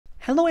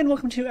Hello and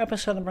welcome to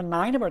episode number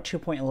 9 of our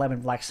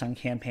 2.11 Black Sun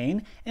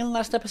campaign. In the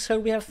last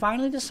episode, we have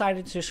finally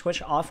decided to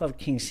switch off of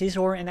King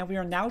Xizor and that we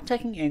are now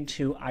taking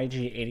into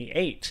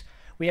IG-88.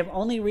 We have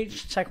only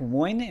reached Tech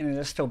 1 and it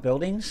is still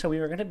building, so we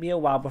are going to be a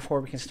while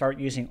before we can start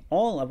using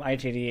all of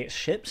IG-88's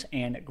ships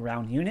and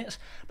ground units,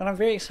 but I'm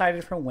very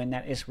excited for when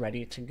that is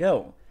ready to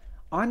go.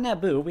 On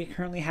Naboo, we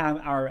currently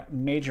have our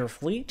major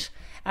fleet,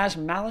 as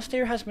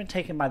Malastare has been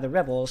taken by the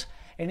rebels,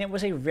 and it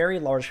was a very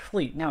large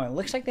fleet. Now, it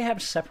looks like they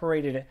have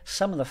separated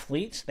some of the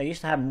fleets. They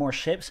used to have more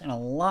ships and a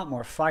lot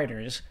more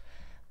fighters,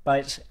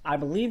 but I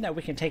believe that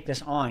we can take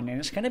this on, and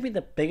it's going to be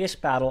the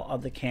biggest battle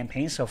of the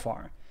campaign so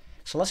far.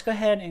 So let's go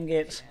ahead and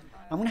get...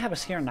 I'm going to have a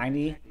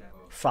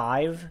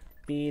CR-95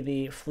 be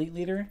the fleet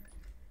leader,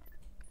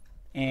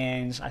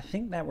 and I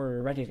think that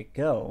we're ready to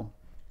go.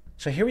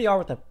 So here we are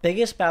with the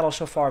biggest battle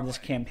so far of this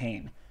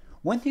campaign.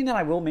 One thing that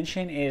I will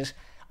mention is,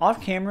 off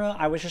camera,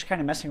 I was just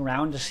kind of messing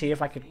around to see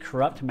if I could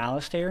corrupt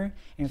Malastare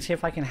and see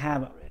if I can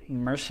have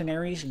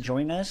mercenaries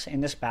join us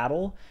in this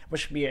battle,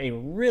 which would be a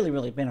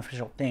really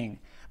beneficial thing.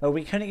 But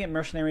we couldn't get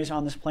mercenaries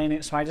on this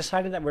planet, so I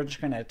decided that we're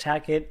just going to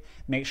attack it,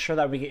 make sure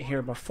that we get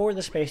here before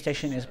the space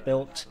station is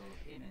built.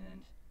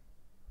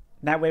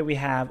 That way we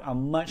have a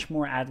much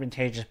more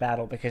advantageous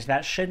battle, because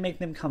that should make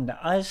them come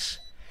to us,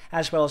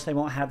 as well as they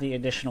won't have the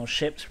additional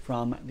ships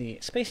from the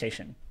space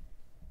station.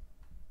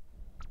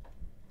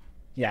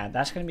 Yeah,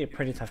 that's going to be a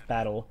pretty tough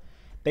battle.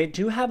 They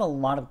do have a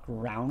lot of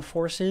ground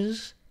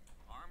forces,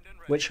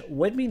 which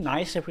would be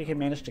nice if we could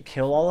manage to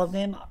kill all of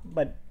them,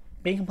 but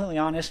being completely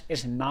honest,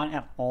 is not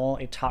at all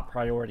a top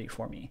priority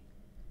for me.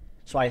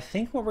 So I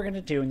think what we're going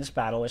to do in this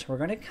battle is we're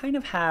going to kind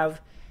of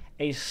have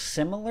a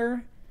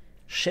similar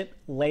ship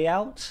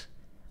layout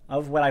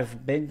of what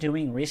I've been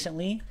doing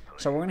recently.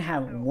 So we're going to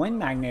have one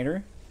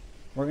Magnator.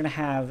 We're going to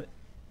have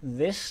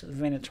this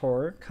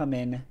Venator come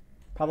in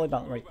probably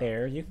about right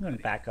there. You can go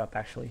and back up,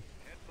 actually.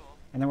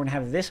 And then we're going to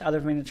have this other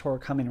Venator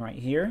come in right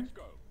here.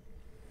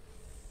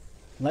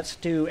 Let's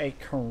do a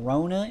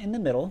Corona in the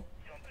middle.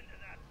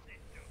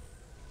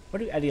 What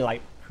do Eddy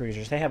light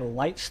cruisers? They have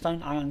light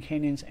stun ion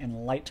cannons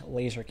and light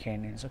laser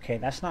cannons. Okay,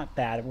 that's not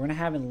bad. We're going to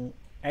have an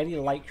Eddy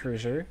light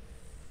cruiser.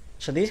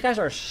 So these guys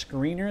are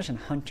screeners and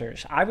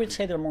hunters. I would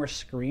say they're more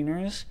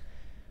screeners,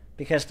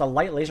 because the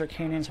light laser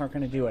cannons aren't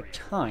going to do a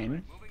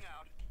ton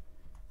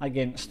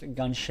against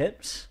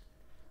gunships.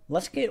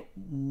 Let's get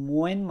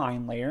one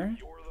mine layer.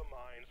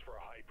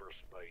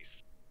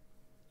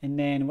 And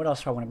then what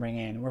else do I want to bring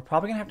in? We're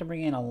probably going to have to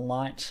bring in a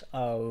lot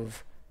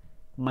of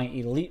my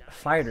elite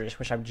fighters,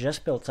 which I've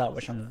just built up,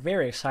 which I'm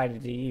very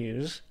excited to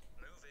use.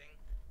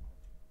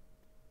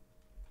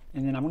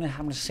 And then I'm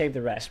gonna save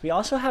the rest. We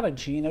also have a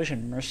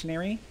Geonosian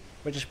mercenary,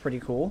 which is pretty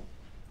cool.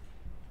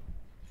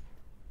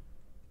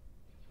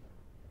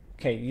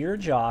 Okay, your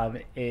job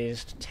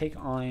is to take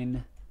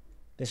on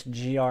this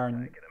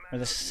or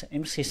this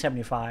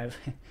MC-75.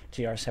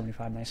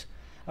 GR-75, nice.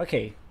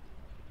 Okay,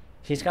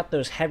 he's got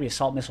those heavy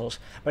assault missiles.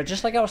 But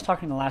just like I was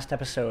talking in the last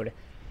episode,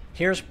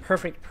 here's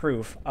perfect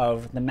proof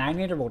of the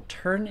Magnator will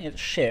turn its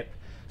ship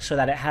so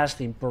that it has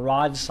the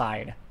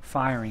broadside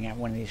firing at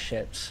one of these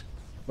ships,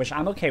 which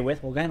I'm okay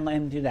with. We'll go ahead and let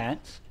him do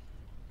that.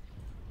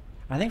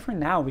 I think for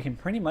now we can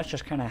pretty much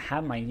just kind of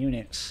have my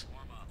units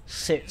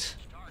sit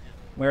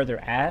where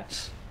they're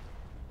at,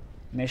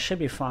 and they should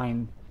be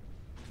fine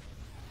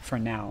for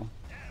now.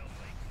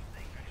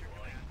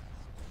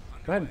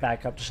 Go ahead and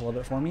back up just a little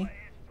bit for me.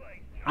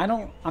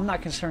 I'm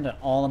not concerned at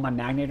all of my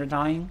Magnator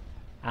dying.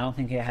 I don't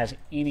think it has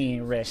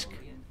any risk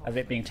of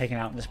it being taken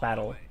out in this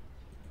battle.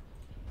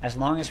 As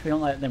long as we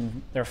don't let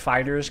their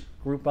fighters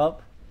group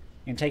up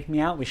and take me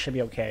out, we should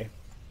be okay.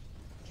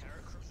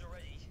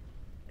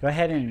 Go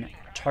ahead and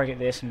target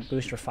this and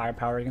boost your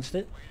firepower against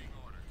it.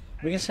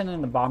 We can send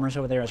in the bombers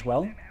over there as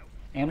well.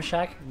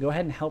 Amshak, go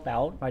ahead and help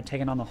out by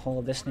taking on the whole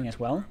of this thing as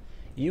well.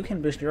 You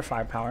can boost your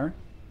firepower.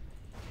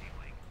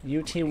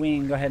 UT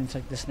Wing, go ahead and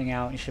take this thing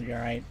out. You should be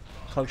alright.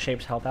 Cloak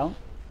Shapes, help out.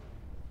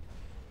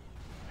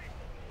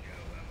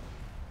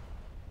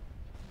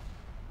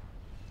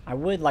 I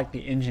would like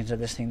the engines of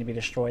this thing to be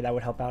destroyed. That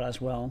would help out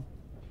as well.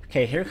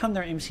 Okay, here come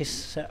their MC...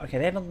 Okay,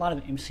 they have a lot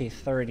of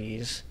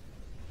MC-30s.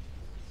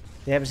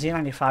 They have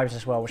Z-95s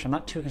as well, which I'm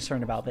not too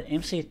concerned about. But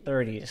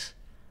MC-30s,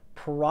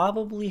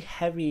 probably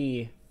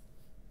heavy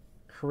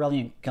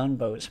Corellian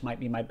gunboats might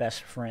be my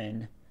best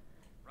friend,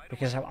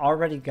 because I've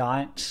already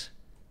got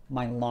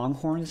my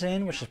Longhorns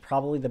in, which is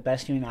probably the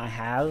best unit I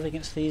have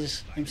against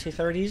these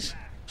MC-30s.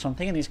 So I'm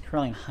thinking these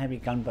Corellian heavy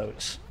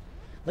gunboats.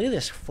 Look at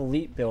this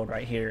fleet build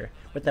right here,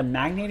 with the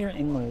Magnator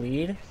in the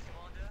lead.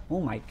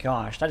 Oh my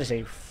gosh, that is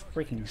a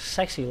freaking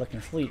sexy looking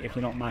fleet, if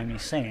you don't mind me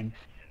saying.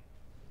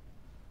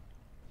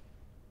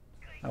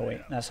 Oh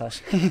wait, that's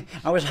us.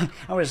 I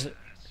was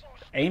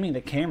aiming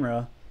the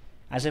camera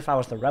as if I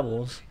was the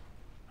rebels.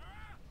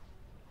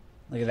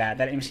 Look at that.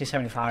 That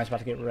MC-75 is about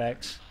to get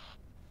wrecked.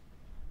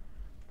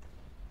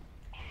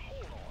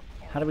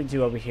 How do we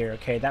do over here?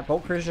 Okay, that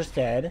boat cruiser's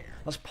dead.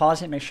 Let's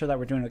pause it and make sure that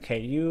we're doing okay.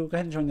 You go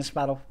ahead and join this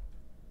battle.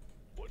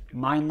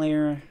 Mine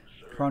layer,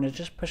 Corona,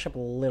 just push up a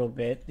little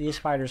bit. These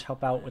fighters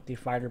help out with the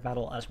fighter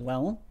battle as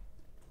well.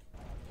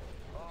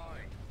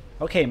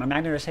 Okay, my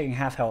Magnet is taking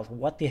half health.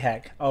 What the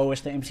heck? Oh, it's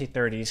the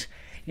MC30s.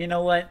 You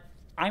know what?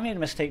 I made a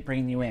mistake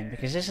bringing you in,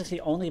 because this is the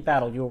only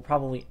battle you will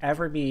probably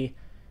ever be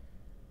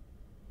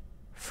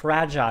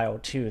fragile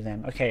to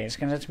them. Okay, it's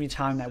going to be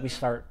time that we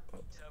start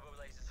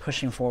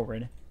pushing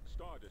forward.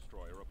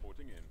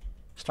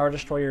 Star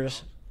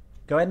Destroyers,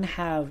 go ahead and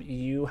have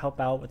you help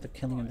out with the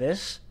killing of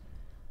this.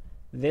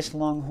 This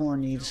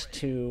Longhorn needs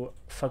to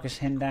focus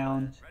him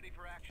down.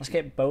 Let's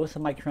get both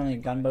of my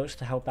Corellian gunboats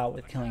to help out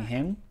with killing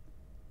him.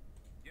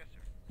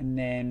 And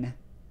then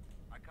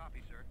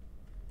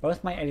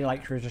both my 80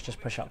 light cruisers just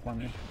push up for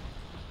me.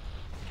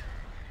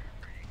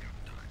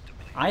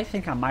 I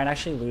think I might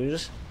actually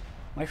lose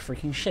my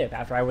freaking ship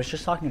after I was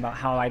just talking about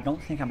how I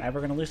don't think I'm ever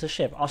going to lose the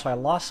ship. Also, I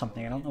lost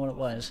something. I don't know what it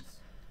was.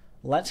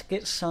 Let's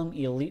get some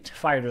elite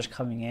fighters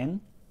coming in.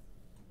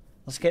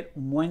 Let's get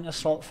one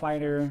assault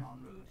fighter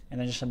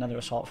and then just another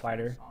assault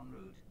fighter.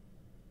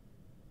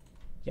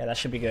 Yeah, that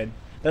should be good.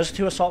 Those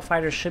two assault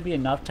fighters should be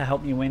enough to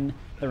help me win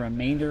the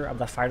remainder of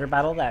the fighter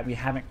battle that we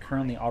haven't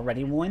currently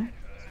already won.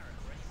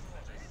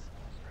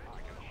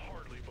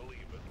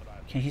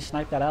 Can he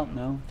snipe that out?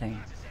 No?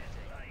 Dang.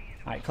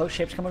 Alright, Cloak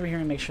Shapes, come over here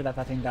and make sure that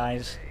that thing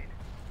dies.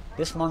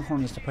 This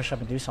Longhorn needs to push up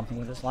and do something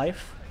with his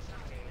life.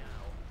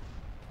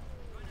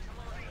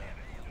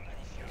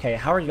 Okay,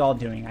 how are y'all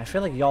doing? I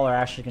feel like y'all are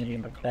actually going to be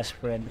my best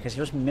friend, because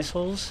those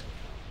missiles...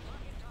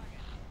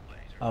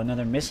 Oh no,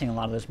 they're missing a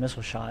lot of those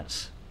missile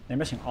shots. They're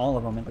missing all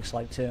of them, it looks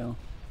like, too.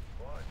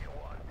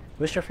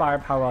 Boost your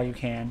firepower while you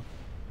can.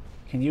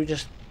 Can you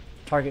just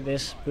target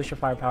this? Boost your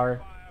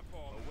firepower.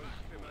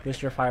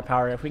 Boost your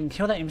firepower. If we can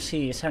kill that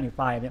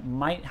MC-75, it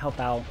might help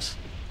out.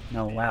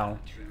 No, wow.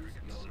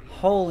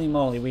 Holy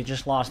moly, we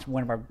just lost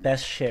one of our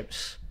best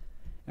ships.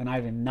 And I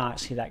did not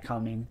see that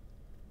coming.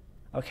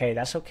 Okay,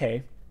 that's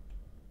okay.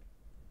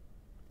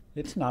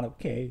 It's not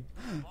okay.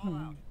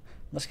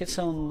 Let's get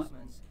some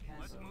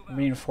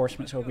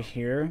reinforcements over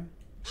here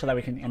so that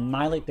we can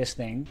annihilate this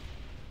thing.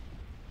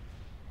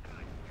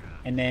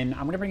 And then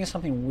I'm going to bring in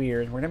something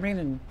weird. We're going to bring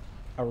in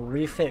a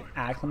refit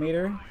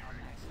acclimator.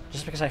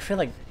 Just because I feel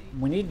like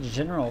we need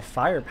general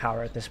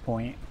firepower at this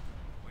point.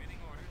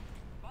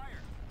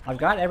 I've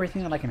got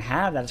everything that I can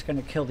have that's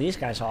going to kill these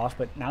guys off,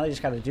 but now they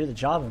just got to do the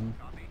job and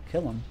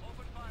kill them.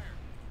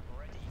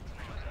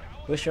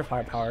 Boost your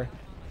firepower.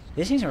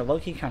 These things are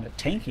low-key kind of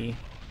tanky.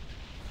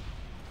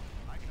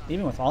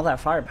 Even with all that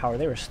firepower,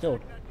 they were still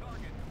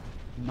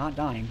not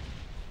dying.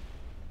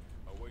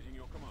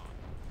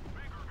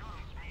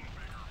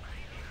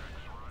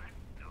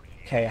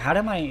 Okay, how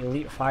did my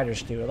elite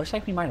fighters do? It looks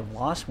like we might have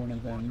lost one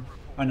of them.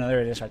 Oh no,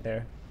 there it is right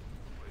there.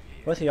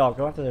 Both of y'all,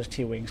 go after those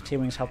T-Wings.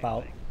 T-Wings help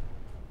out.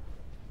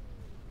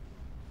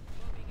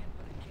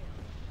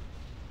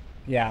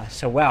 Yeah,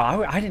 so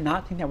wow, I did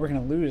not think that we're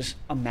going to lose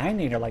a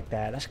Magnator like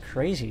that. That's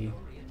crazy.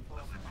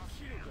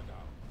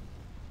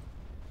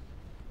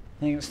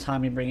 I think it's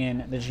time we bring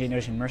in the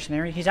Geonosian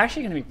Mercenary. He's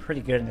actually going to be pretty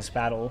good in this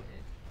battle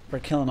for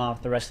killing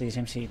off the rest of these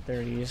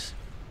MC-30s.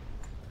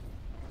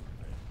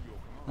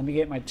 Let me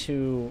get my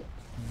two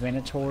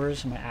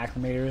Venators and my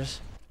Acclimators.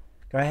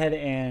 Go ahead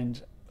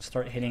and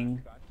start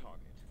hitting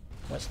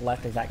what's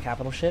left of that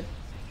capital ship.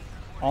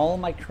 All of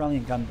my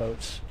Corellian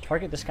gunboats.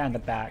 Target this guy in the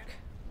back.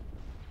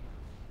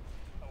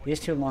 These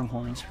two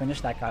Longhorns.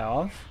 Finish that guy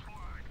off.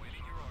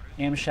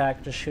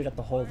 Amshak, just shoot up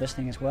the whole of this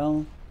thing as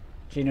well.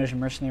 Geonosian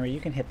Mercenary, you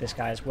can hit this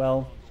guy as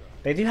well.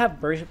 They do have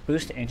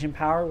boost engine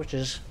power, which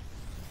is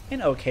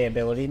an okay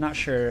ability. Not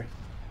sure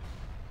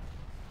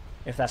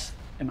if that's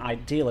an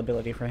ideal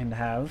ability for him to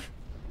have.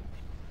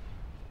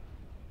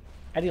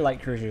 Eddie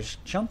Light Cruisers,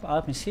 jump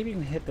up and see if you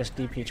can hit this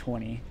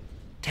DP-20.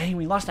 Dang,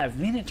 we lost that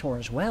Venator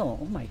as well.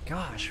 Oh my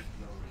gosh.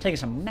 Taking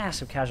some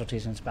massive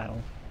casualties in this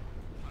battle.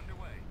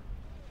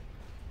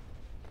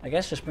 I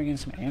guess just bring in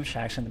some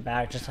Amshaks in the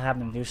back just to have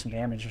them do some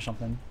damage or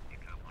something.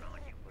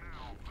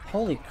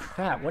 Holy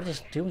crap, what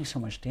is doing so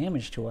much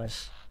damage to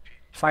us?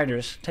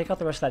 Fighters, take out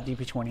the rest of that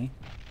DP-20.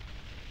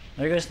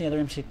 There goes the other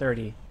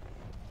MC-30.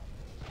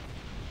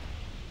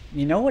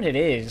 You know what it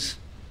is?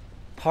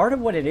 Part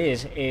of what it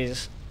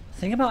is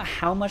think about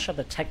how much of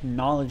the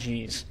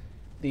technologies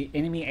the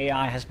enemy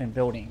AI has been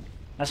building.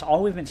 That's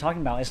all we've been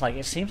talking about. It's like,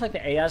 it seems like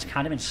the AI has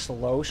kind of been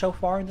slow so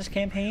far in this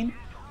campaign.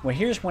 Well,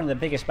 here's one of the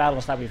biggest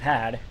battles that we've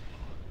had.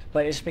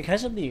 But it's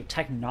because of the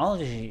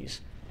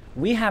technologies.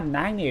 We have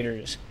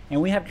Magnators,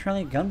 and we have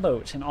Corellian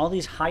gunboats, and all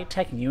these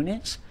high-tech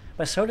units,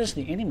 but so does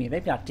the enemy.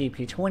 They've got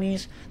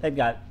DP-20s, they've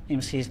got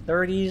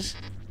MC-30s,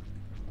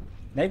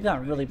 they've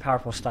got really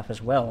powerful stuff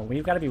as well.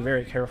 We've got to be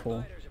very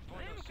careful.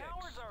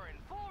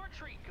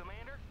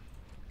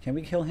 Can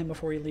we kill him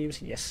before he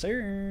leaves? Yes,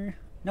 sir.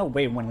 No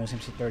way one of those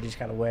MC-30s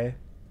got away.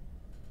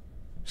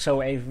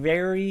 So a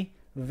very,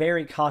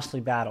 very costly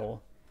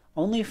battle.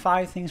 Only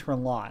 5 things were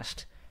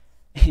lost.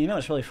 You know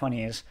what's really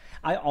funny is,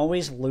 I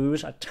always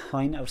lose a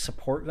ton of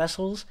support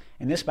vessels.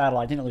 In this battle,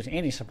 I didn't lose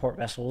any support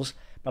vessels,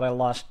 but I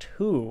lost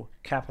 2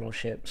 capital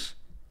ships.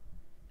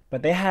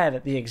 But they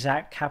had the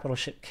exact capital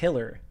ship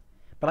killer.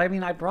 But I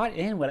mean, I brought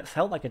in what it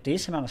felt like a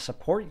decent amount of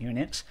support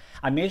units.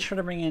 I made sure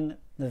to bring in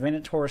the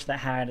Venators that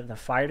had the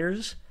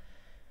fighters.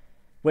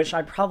 Which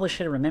I probably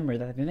should have remembered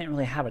that they didn't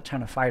really have a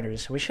ton of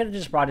fighters. So we should have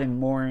just brought in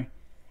more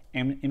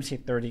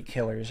MC-30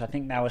 killers. I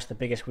think that was the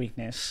biggest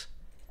weakness,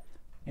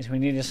 is we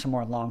needed some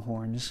more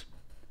Longhorns.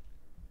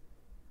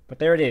 But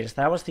there it is.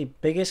 That was the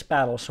biggest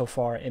battle so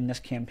far in this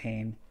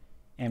campaign.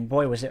 And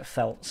boy, was it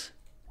felt.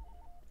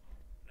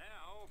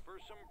 Now for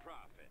some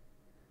profit.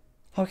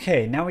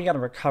 Okay, now we gotta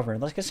recover.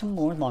 Let's get some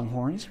more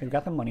Longhorns. We've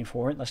got the money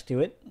for it. Let's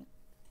do it.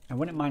 I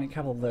wouldn't mind a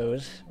couple of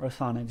those.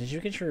 Rothana, did you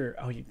get your...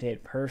 Oh, you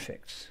did.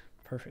 Perfect.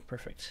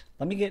 Perfect.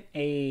 Let me get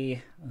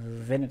a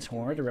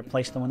Venator to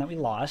replace the one that we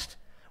lost,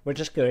 which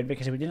is good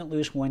because we didn't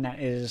lose one that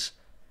is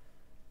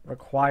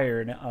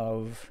required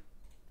of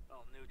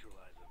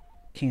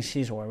King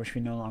Xizor, which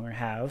we no longer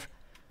have.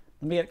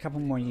 Let me get a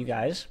couple more of you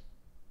guys.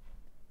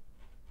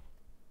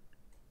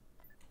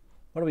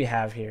 What do we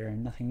have here?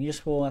 Nothing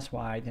useful. That's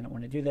why I didn't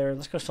want to do there.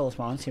 Let's go solo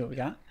spawn and see what we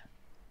got.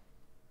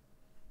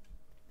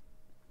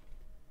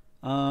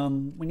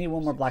 We need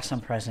one more Black Sun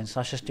presence.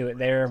 Let's just do it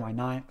there. Why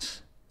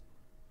not?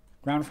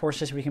 Ground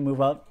forces we can move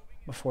up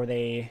before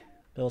they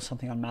build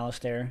something on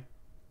Malastair.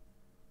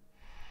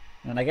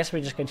 And I guess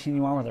we just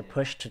continue on with our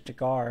push to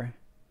Dakar.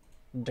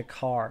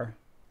 What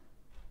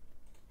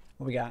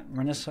we got?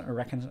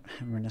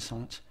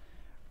 Renaissance.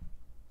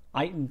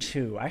 Item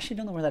 2. I actually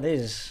don't know where that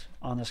is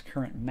on this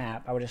current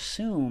map. I would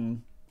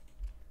assume...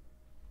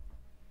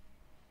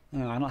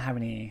 No, I don't have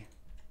any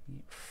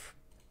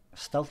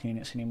stealth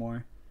units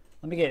anymore.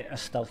 Let me get a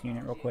stealth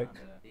unit real quick.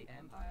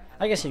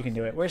 I guess you can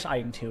do it. Where's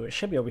item 2? It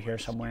should be over here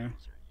somewhere.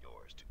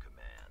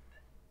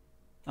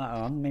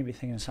 Uh-oh, I'm maybe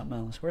thinking of something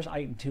else. Where's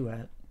item 2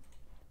 at?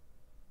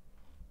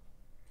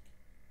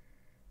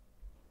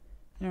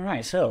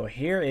 Alright, so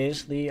here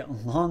is the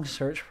long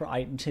search for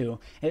item 2.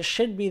 It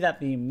should be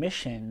that the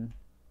mission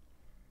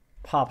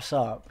pops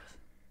up.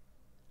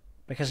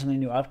 Because of the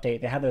new update,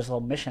 they have those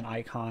little mission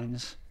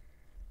icons.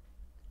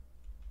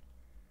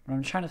 But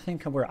I'm trying to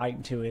think of where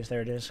item 2 is.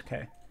 There it is.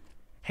 Okay.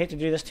 Hate to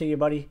do this to you,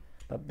 buddy,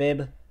 but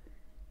Bib,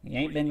 you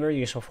ain't been very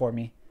useful for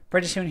me.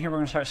 Pretty soon here we're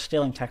going to start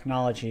stealing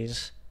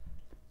technologies,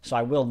 so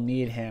I will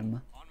need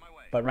him.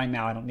 But right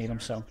now I don't need him,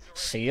 so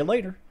see you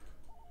later.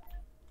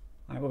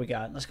 Alright, what we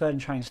got? Let's go ahead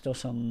and try and steal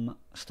some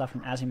stuff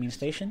from Azimine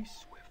Station.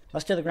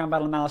 Let's do the ground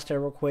battle of Malastair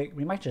real quick.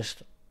 We might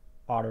just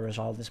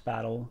auto-resolve this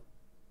battle.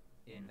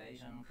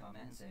 Invasion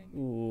commencing.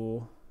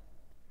 Ooh.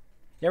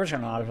 Yeah, we're just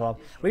going to auto-resolve.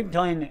 We've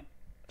done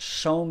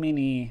so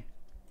many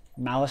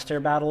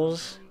Malastair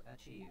battles.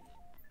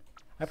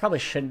 I probably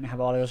shouldn't have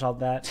auto-resolved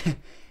that.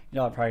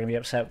 Y'all are probably going to be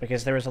upset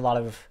because there was a lot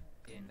of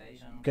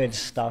good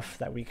stuff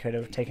that we could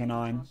have taken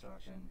on.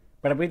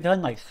 But we've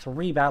done like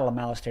 3 Battle of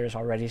Malastairs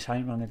already, so I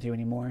didn't want to do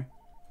any more.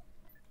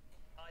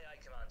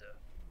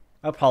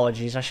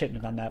 Apologies, I shouldn't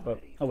have done that, but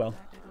oh well.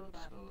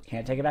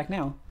 Can't take it back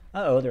now.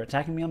 Uh-oh, they're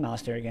attacking me on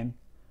Malastair again.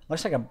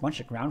 Looks like a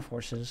bunch of ground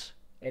forces.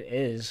 It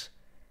is.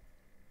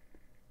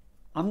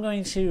 I'm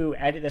going to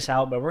edit this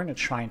out, but we're going to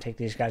try and take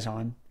these guys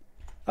on.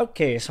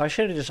 Okay, so I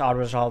should have just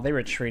auto-resolved. They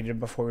retreated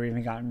before we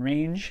even got in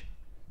range.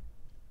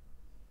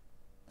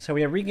 So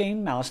we have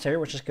regained Malastair,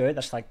 which is good.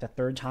 That's like the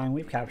 3rd time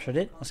we've captured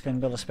it. Let's go and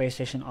build a space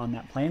station on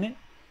that planet.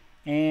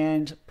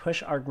 And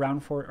push our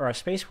our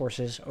space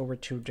forces over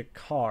to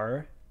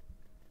Dakar.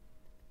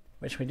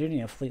 Which we do need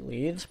a fleet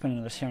lead. Let's put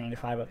another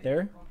CR-95 up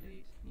there.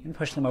 And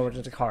push them over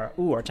to Dakar.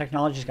 Ooh, our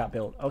technology's got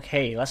built.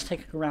 Okay, let's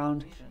take a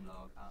round.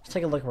 Let's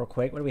take a look real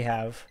quick. What do we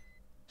have?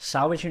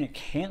 Salvage unit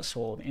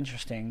canceled.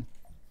 Interesting.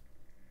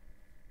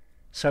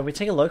 So if we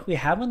take a look, we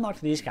have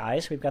unlocked these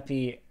guys. We've got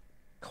the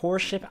core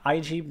ship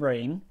IG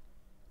Brain,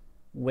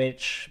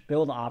 which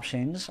build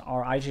options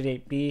are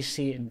IG-8 B,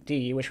 C, and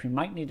D, which we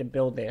might need to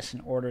build this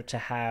in order to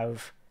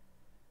have...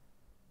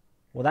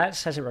 Well, that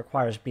says it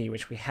requires B,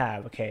 which we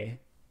have. Okay.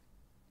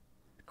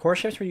 Core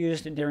ships were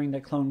used during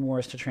the Clone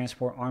Wars to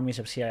transport armies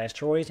of CIS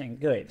droids and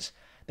goods.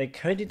 They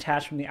could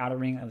detach from the outer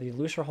ring of the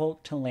Looser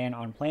Hulk to land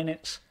on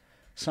planets.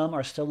 Some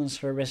are still in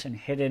service and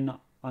hidden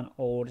on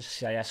old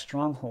CIS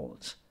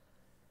strongholds.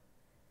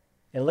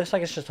 It looks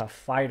like it's just a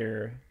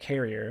fighter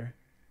carrier.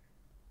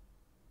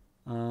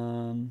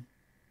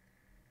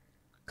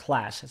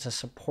 Class. It's a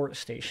support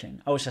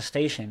station. Oh, it's a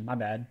station. My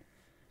bad.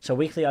 So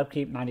weekly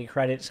upkeep, 90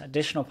 credits.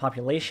 Additional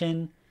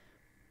population.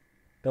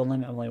 Build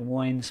limit of only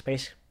 1.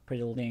 Space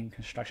building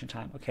construction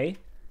time. Okay.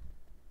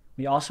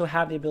 We also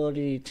have the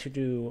ability to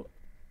do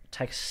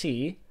Tech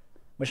C,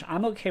 which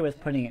I'm okay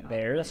with putting it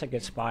there. That's a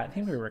good spot. I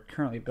think we were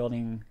currently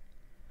building...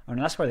 Oh,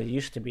 no, that's where they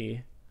used to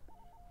be.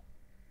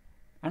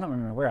 I don't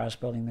remember where I was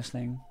building this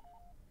thing.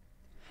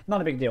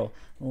 Not a big deal.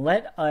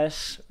 Let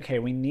us... Okay,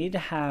 we need to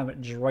have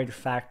droid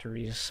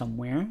factories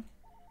somewhere.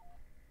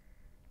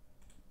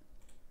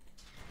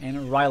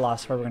 And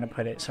Ryloth's where we're going to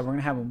put it. So we're going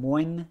to have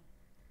one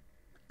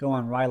go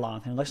on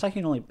Ryloth. And it looks like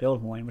you can only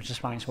build one, which is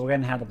fine. So we're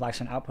going to have the Black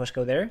Sun Outpost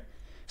go there.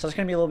 So it's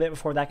going to be a little bit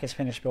before that gets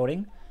finished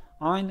building.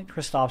 On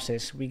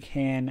Christophsis, we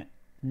can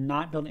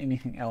not build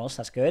anything else.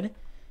 That's good.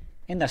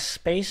 In the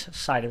space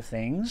side of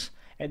things...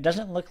 It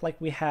doesn't look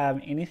like we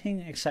have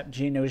anything except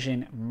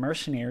Geonosian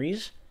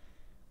mercenaries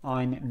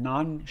on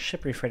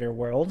non-ship refritter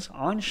worlds.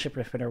 On ship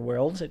refritter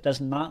worlds, it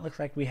does not look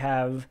like we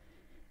have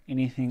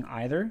anything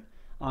either.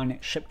 On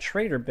ship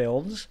trader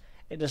builds,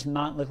 it does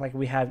not look like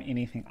we have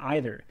anything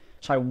either.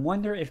 So I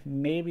wonder if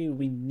maybe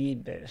we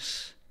need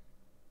this.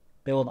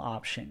 Build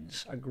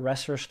options,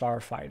 aggressor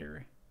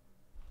starfighter.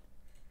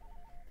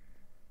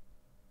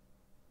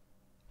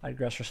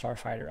 Aggressor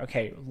starfighter.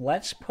 Okay,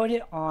 let's put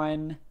it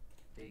on.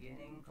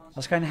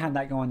 Let's go ahead and have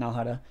that going now,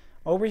 Huda.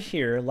 Over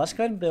here, let's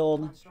go ahead and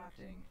build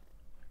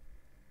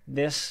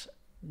this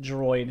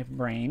droid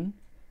brain.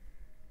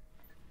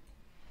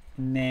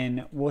 And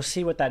then we'll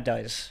see what that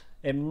does.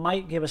 It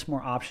might give us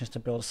more options to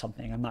build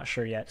something. I'm not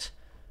sure yet.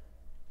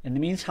 In the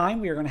meantime,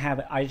 we are going to have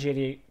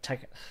IG-88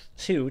 Tech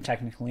 2,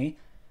 technically,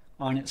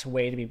 on its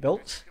way to be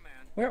built.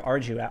 Where are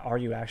you at? Are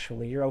you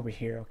actually? You're over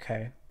here,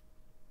 okay.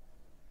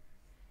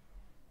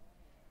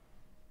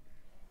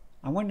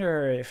 I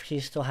wonder if he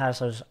still has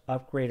those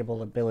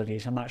upgradable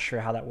abilities. I'm not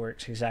sure how that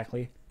works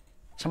exactly.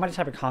 Somebody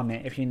type a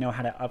comment if you know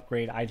how to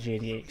upgrade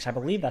IG-88, because I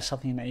believe that's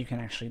something that you can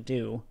actually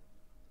do.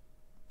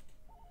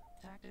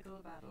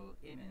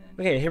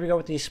 Okay, here we go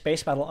with the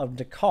space battle of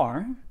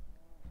Dakar.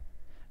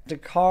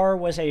 Dakar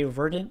was a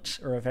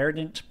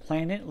verdant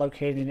planet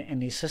located in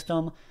the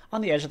system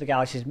on the edge of the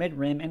galaxy's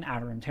mid-rim and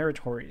outer rim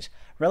territories,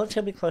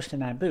 relatively close to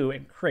Naboo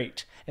and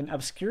Crate, an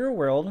obscure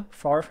world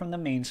far from the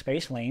main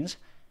space lanes.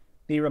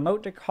 The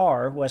remote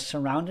Dakar was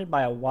surrounded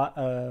by a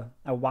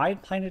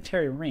wide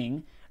planetary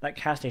ring that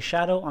cast a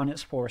shadow on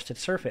its forested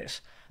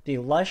surface. The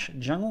lush,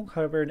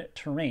 jungle-covered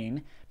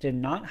terrain did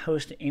not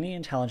host any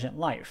intelligent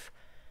life.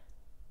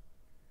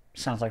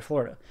 Sounds like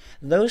Florida.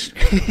 Those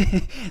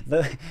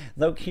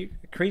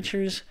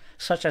creatures,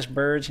 such as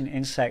birds and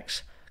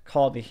insects,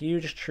 called the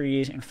huge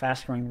trees and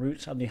fast-growing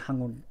roots of the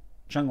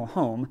jungle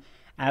home,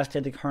 as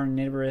did the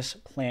carnivorous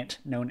plant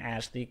known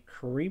as the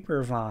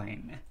creeper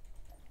vine.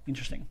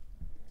 Interesting.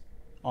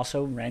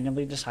 Also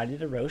randomly decided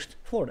to roast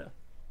Florida.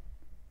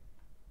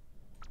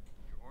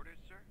 Your orders,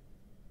 sir?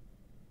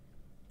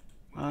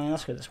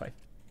 Let's go this way.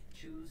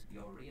 You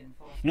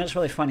know, it's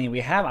really funny.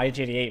 We have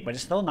IG-88, but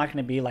it's still not going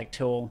to be like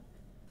till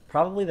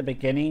probably the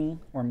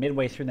beginning or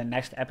midway through the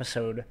next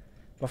episode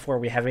before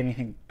we have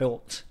anything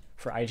built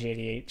for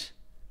IG-88.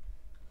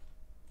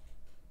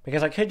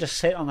 Because I could just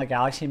sit on the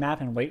galaxy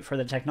map and wait for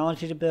the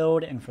technology to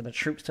build and for the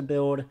troops to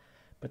build,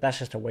 but that's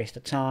just a waste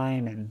of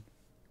time, and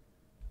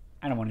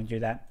I don't want to do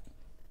that.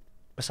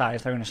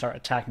 Besides, they're going to start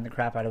attacking the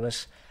crap out of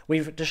us.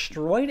 We've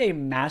destroyed a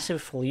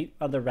massive fleet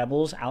of the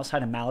rebels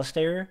outside of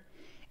Malastare,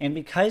 and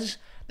because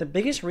the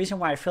biggest reason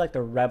why I feel like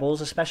the rebels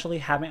especially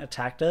haven't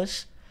attacked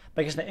us,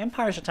 because the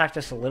Empire's attacked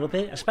us a little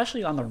bit,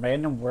 especially on the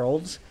random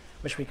worlds,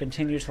 which we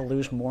continue to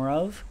lose more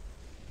of.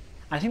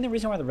 I think the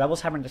reason why the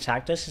rebels haven't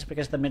attacked us is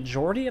because the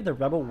majority of the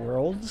rebel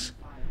worlds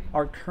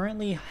are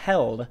currently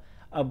held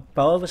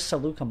above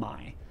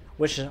Seleucami,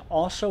 which is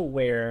also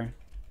where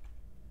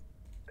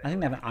I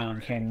think they have an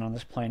ion cannon on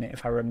this planet,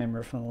 if I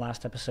remember from the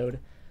last episode.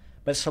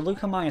 But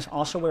Seleucami is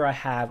also where I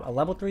have a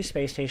level 3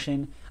 space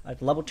station, a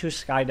level 2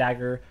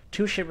 Skydagger,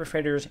 2 ship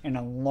freighters, and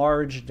a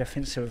large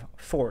defensive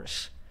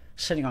force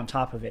sitting on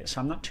top of it.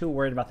 So I'm not too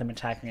worried about them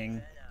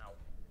attacking.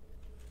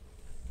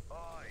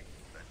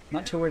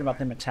 Not too worried about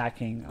them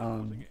attacking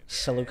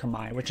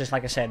Seleucami, which is,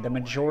 like I said, the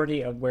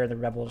majority of where the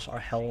rebels are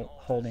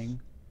holding.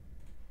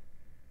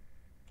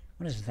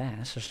 What is that?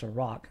 That's just a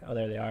rock. Oh,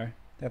 there they are.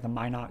 They have the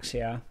Minox,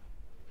 yeah.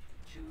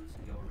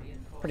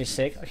 Pretty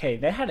sick. Okay,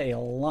 they had a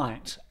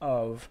lot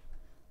of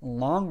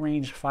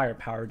long-range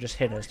firepower just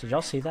hit us. Did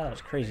y'all see that? That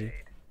was crazy.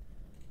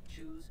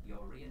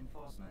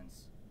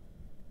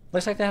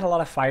 Looks like they had a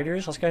lot of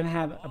fighters. Let's go ahead and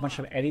have a bunch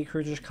of Eddy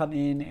cruisers come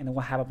in, and then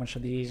we'll have a bunch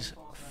of these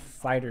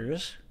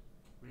fighters.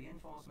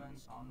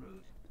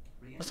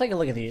 Let's take a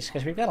look at these,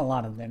 because we've got a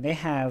lot of them. They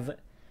have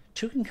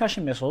 2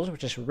 concussion missiles,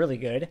 which is really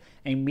good,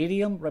 a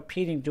medium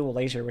repeating dual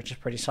laser, which is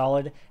pretty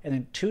solid, and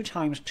then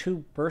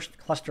 2x2 burst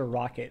cluster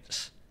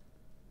rockets.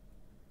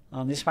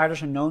 These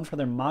fighters are known for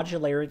their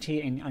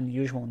modularity and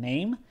unusual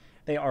name.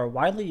 They are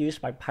widely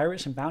used by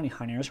pirates and bounty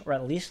hunters, or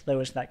at least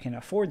those that can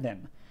afford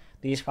them.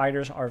 These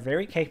fighters are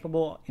very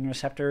capable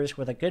interceptors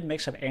with a good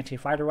mix of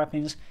anti-fighter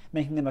weapons,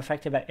 making them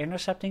effective at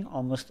intercepting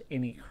almost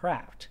any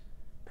craft.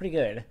 Pretty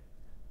good.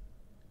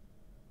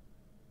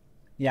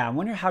 Yeah, I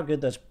wonder how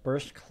good those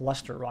burst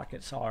cluster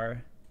rockets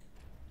are.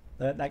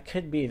 That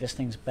could be this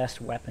thing's best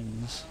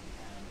weapons.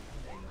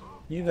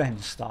 You go ahead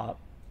and stop,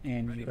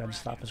 and you go ahead and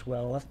stop as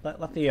well.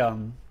 Let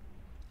the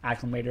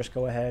acclimators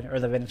go ahead, or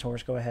the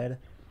Venators go ahead.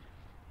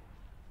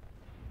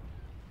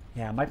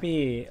 Yeah, it might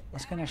be.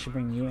 Let's go and actually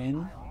bring you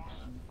in.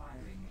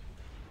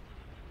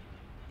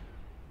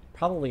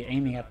 Probably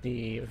aiming at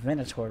the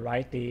Venator,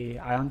 right? The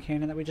ion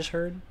cannon that we just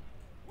heard.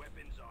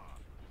 Weapons off.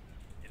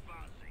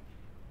 Advancing.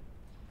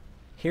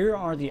 Here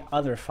are the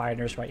other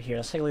fighters right here.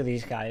 Let's take a look at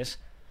these guys.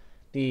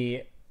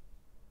 The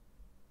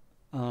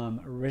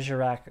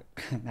Rizarak,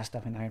 that's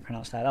definitely not how you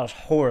pronounce that. That was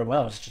horrible.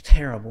 That was just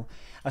terrible.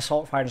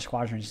 Assault fighter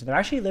squadrons. They're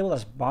actually labeled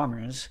as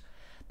bombers.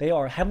 They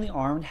are heavily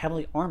armed,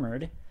 heavily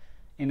armored,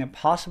 and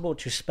impossible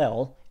to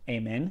spell.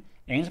 amen,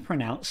 and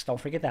pronounced, don't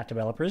forget that,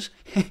 developers,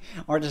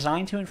 are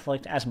designed to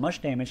inflict as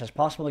much damage as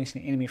possible against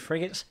the enemy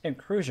frigates and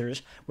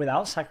cruisers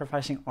without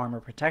sacrificing armor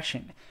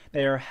protection.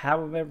 They are,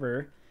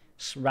 however,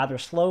 rather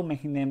slow,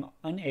 making them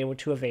unable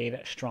to evade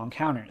strong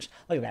counters.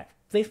 Look at that.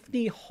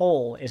 50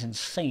 hull is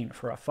insane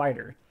for a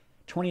fighter.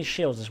 20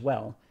 shields as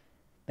well.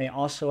 They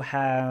also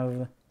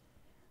have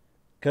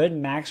good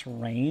max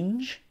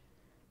range.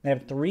 They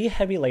have 3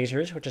 heavy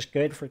lasers, which is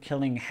good for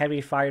killing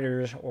heavy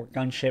fighters or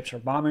gunships or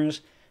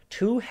bombers.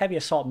 2 heavy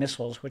assault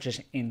missiles, which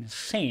is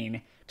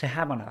insane to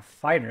have on a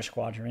fighter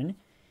squadron.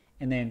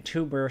 And then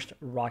 2 burst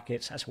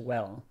rockets as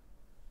well.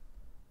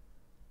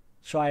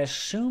 So I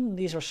assume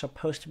these are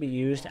supposed to be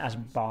used as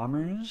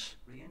bombers.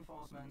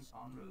 Reinforcements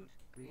en route.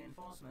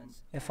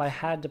 Reinforcements. If I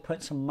had to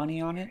put some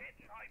money on it,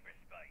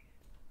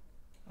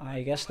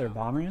 I guess they're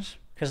bombers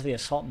because of the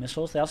assault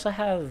missiles. They also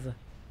have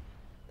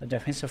the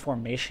defensive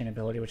formation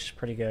ability, which is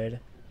pretty good.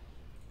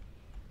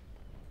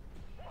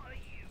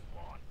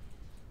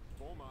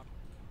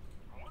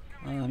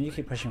 You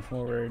keep pushing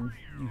forward.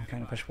 You can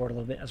kind of push forward a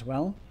little bit as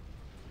well.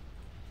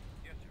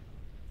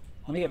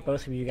 Let me get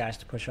both of you guys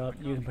to push up.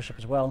 You can push up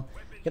as well.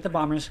 Get the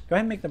bombers. Go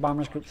ahead and make the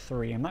bombers group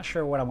 3. I'm not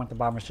sure what I want the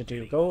bombers to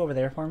do. Go over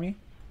there for me.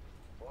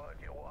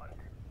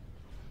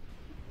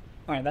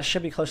 Alright, that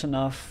should be close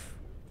enough.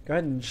 Go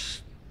ahead and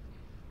just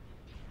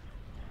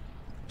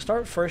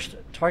start first.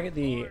 Target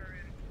the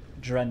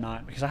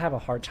Dreadnought, because I have a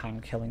hard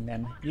time killing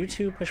them. You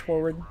two push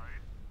forward.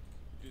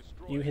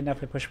 You can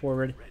definitely push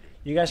forward.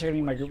 You guys are going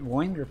to be my group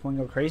 1. Group 1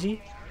 go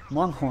crazy.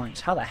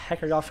 Longhorns, how the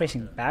heck are y'all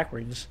facing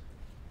backwards?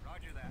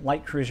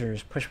 Light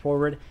cruisers, push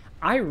forward.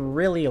 I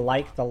really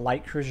like the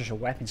light cruisers'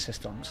 weapon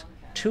systems.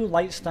 2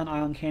 light stun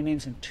ion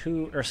cannons and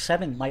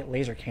 7 light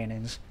laser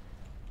cannons.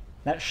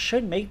 That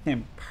should make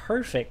them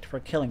perfect for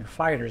killing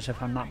fighters,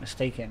 if I'm not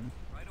mistaken.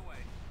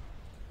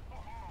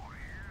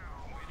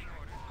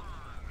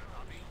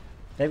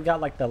 They've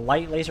got like the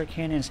light laser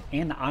cannons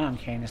and the ion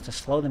cannons to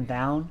slow them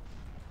down.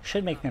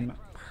 Should make them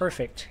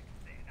perfect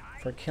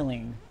for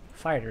killing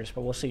fighters,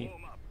 but we'll see.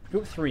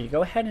 Group 3,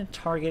 go ahead and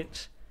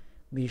target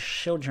the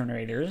shield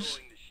generators.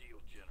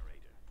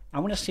 I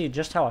want to see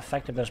just how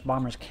effective those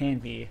bombers can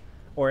be,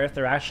 or if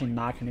they're actually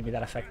not going to be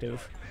that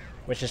effective,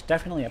 which is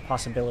definitely a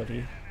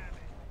possibility.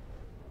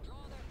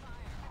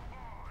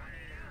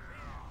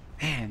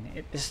 Man,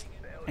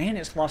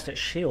 it's lost its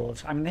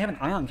shields. I mean, they have an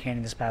ion cannon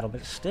in this battle,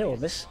 but still,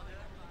 this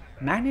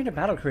Magnator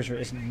battlecruiser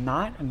is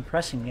not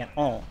impressing me at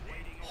all.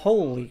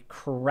 Holy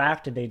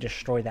crap, did they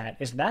destroy that?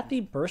 Is that the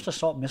burst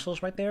assault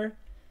missiles right there?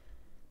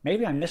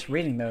 Maybe I'm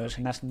misreading those,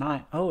 and that's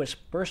not... Oh, it's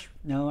burst...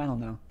 No, I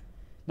don't know.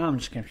 Now I'm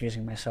just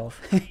confusing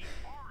myself.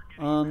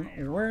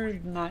 We're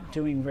not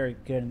doing very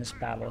good in this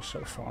battle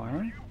so far.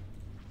 Can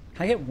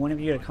I get one of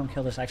you to come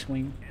kill this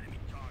X-Wing?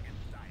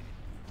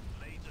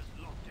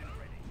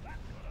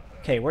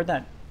 Okay, where'd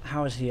that...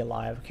 How is he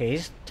alive? Okay,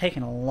 he's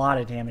taking a lot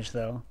of damage,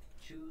 though.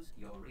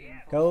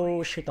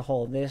 Go shoot the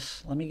hole of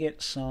this. Let me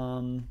get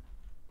some...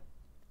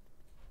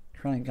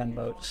 Curling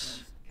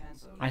gunboats.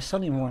 I still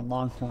need more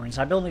Longhorns.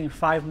 I'm building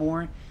 5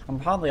 more. I'm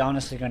probably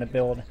honestly going to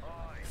build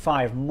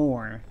 5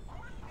 more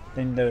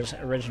than those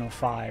original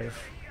 5.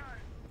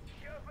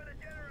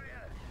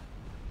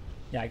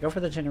 Yeah, go for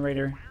the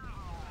generator.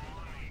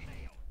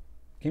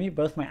 Give me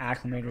both my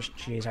acclimators.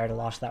 Jeez, I already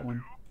lost that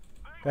one.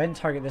 Go ahead and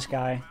target this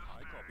guy.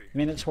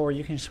 Minotaur,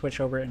 you can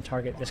switch over and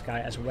target this guy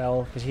as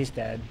well, because he's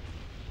dead.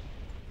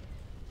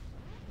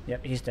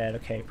 Yep, he's dead.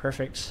 Okay,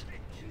 perfect.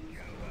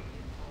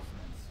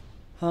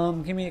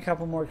 Give me a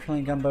couple more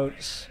curling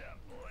gunboats.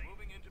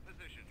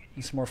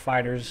 And some more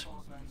fighters.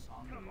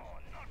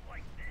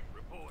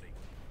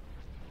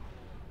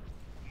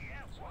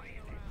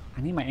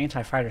 I need my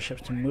anti-fighter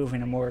ships to move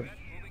in a more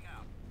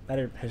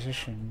better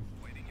position.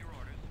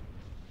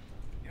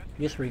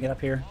 You 3 get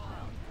up here.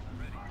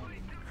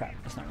 Crap,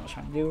 that's not what I was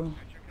trying to do.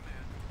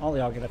 All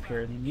y'all get up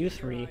here. Then you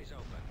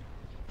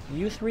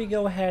 3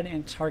 go ahead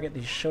and target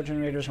these shield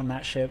generators on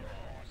that ship.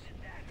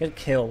 Good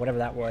kill, whatever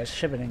that was.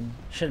 Should have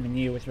been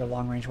you with your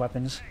long-range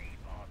weapons.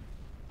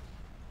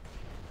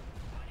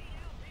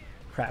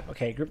 Crap,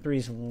 okay, Group 3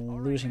 is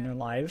losing their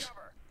lives.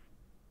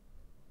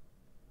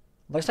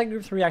 Looks like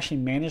Group 3 actually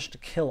managed to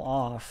kill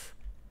off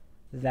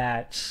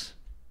that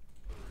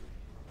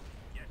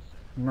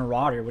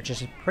Marauder, which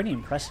is pretty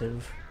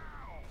impressive.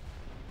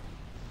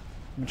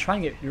 I'm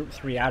trying to get Group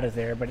 3 out of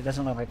there, but it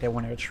doesn't look like they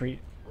want to retreat.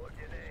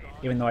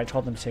 Even though I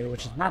told them to,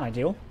 which is not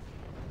ideal.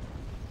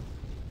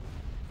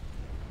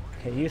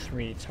 Okay, you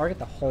 3, target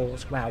the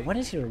holes. Wow, what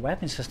is your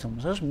weapon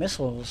systems? Those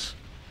missiles.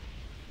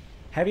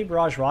 Heavy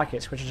barrage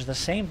rockets, which is the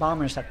same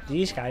bombers that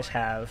these guys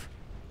have.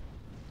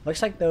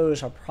 Looks like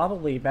those are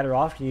probably better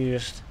off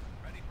used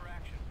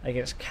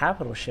against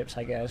capital ships,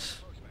 I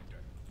guess.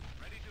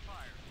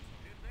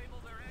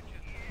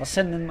 I'll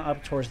send them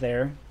up towards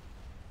there.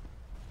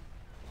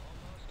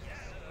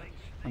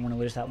 I'm going to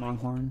lose that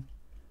Longhorn.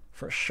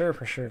 For sure,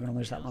 I'm going to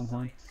lose that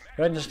Longhorn.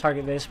 Go ahead and just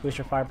target this, boost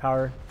your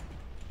firepower.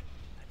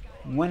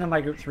 One of my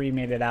Group 3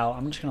 made it out.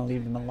 I'm just going to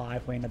leave them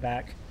alive way in the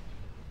back.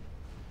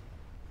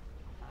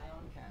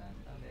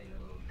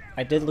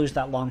 I did lose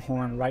that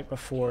Longhorn right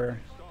before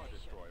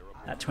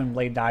that Twin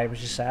Blade died,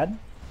 which is sad.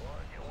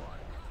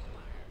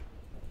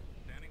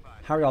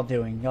 How are y'all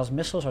doing? Y'all's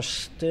missiles are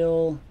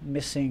still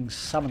missing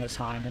some of the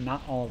time, and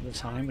not all of the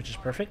time, which is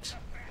perfect.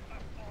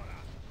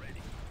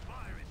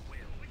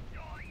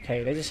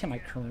 Okay, they just hit my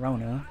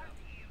Corona.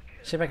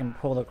 See if I can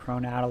pull the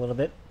Corona out a little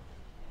bit.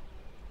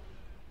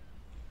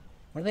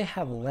 What do they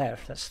have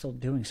left that's still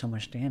doing so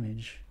much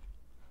damage?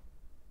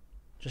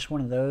 Just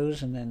one of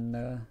those, and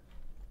then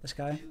this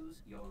guy. Choose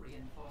your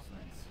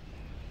reinforcements.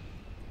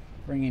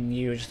 Bring in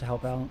you just to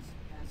help out.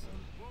 Cancel.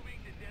 Moving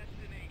to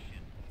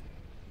destination.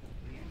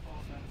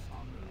 Reinforcements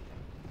en route.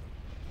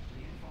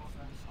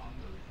 Reinforcements en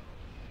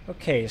route.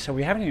 Okay, so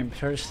we haven't even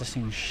purchased this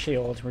thing's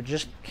shields. We're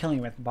just killing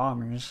it with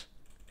bombers.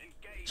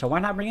 So why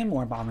not bring in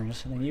more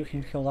bombers, and then you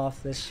can kill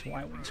off this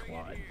Y-Wing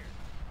squad.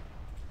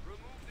 Remove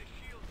the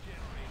shield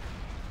generator.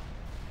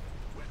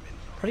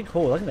 Weapons Pretty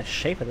cool. Look at the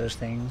shape of those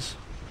things.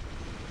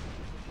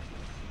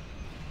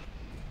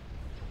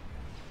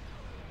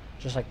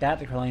 Just like that,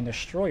 the Corellian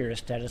Destroyer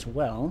is dead as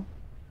well.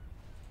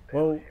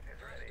 Well,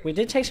 we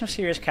did take some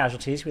serious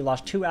casualties. We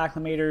lost 2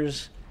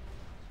 acclimators.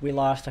 We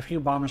lost a few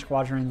bomber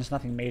squadrons.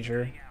 Nothing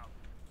major.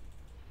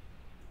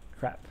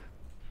 Crap.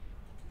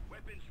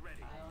 weapons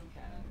ready. Ion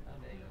cannon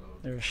available.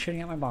 They're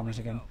shooting at my bombers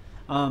again.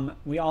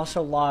 We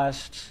also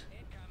lost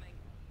Incoming.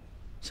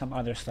 some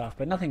other stuff,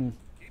 but nothing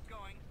Keep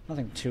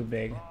going. too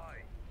big.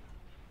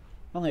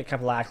 Only a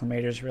couple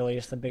acclimators really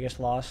is the biggest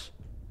loss.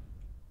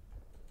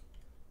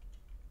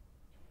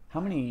 How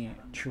many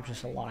troops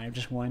is alive?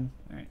 Just one?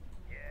 Alright.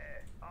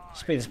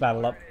 Speed this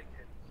battle up.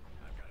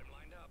 I've got him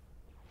lined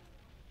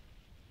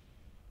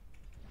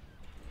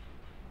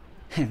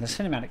up. The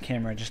cinematic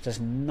camera just does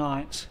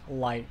not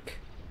like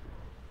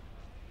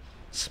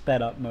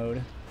sped up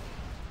mode.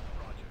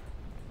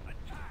 Roger.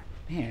 Attack.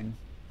 Man,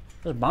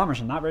 those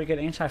bombers are not very good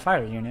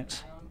anti-fighter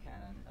units. Ion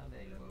cannon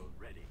available.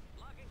 Ready.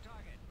 Locking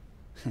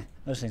target.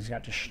 Those things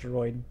got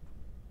destroyed.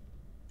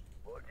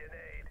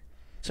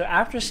 So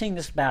after seeing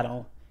this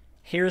battle,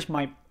 here's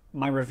my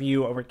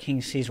review over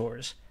King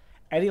Xizor's.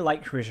 Eddie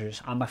light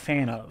cruisers, I'm a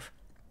fan of.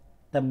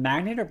 The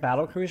Magnator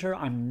battle cruiser,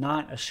 I'm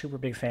not a super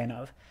big fan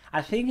of.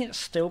 I think it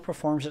still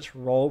performs its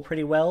role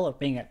pretty well of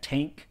being a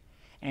tank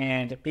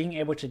and being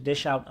able to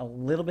dish out a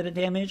little bit of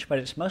damage, but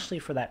it's mostly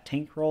for that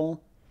tank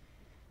role.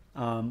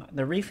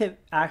 The refit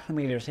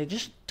acclimators, they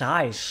just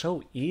die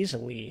so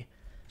easily,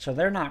 so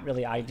they're not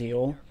really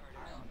ideal.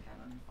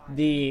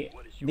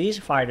 These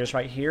fighters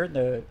right here,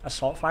 the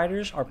assault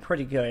fighters, are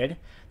pretty good.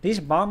 These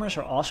bombers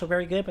are also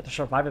very good, but the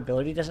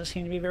survivability doesn't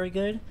seem to be very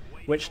good,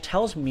 which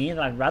tells me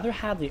that I'd rather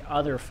have the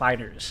other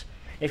fighters.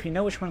 If you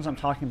know which ones I'm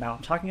talking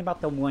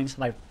about the ones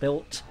that I've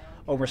built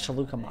over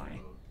Seleucami.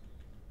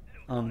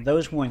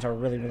 Those ones are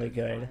really, really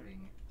good.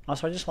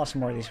 Also, I just lost some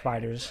more of these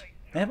fighters.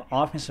 They have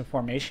offensive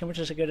formation, which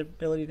is a good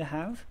ability to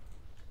have.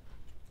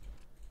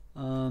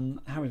 How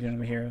are we doing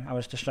over here? I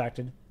was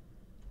distracted.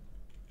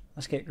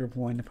 Let's get group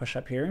 1 to push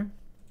up here.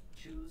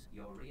 Choose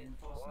your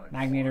reinforcements.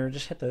 Magnator,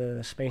 just hit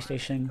the space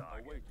station.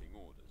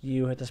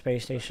 You hit the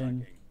space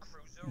station.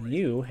 And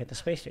you hit the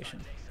space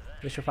station.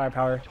 Boost your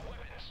firepower.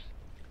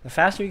 The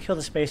faster you kill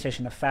the space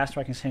station, the faster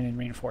I can send in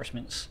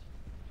reinforcements.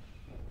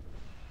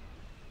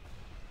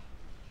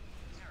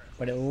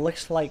 But it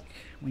looks like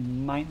we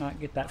might not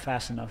get that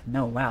fast enough.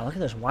 No, wow, look at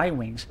those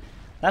Y-wings.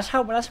 That's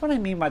what I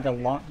mean by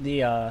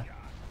the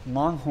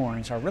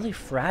Longhorns are really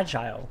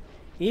fragile.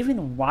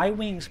 Even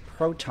Y-wings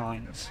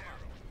protons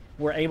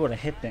were able to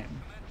hit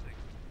them.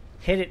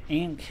 Hit it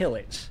and kill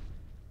it.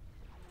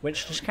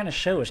 Which just kind of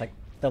shows, like,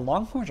 the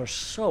Longhorns are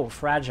so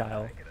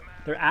fragile.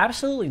 They're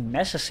absolutely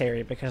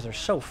necessary because they're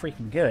so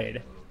freaking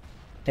good,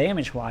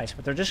 damage-wise,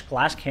 but they're just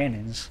glass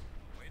cannons.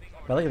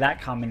 But look at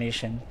that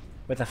combination.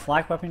 With the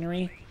flak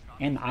weaponry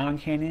and the ion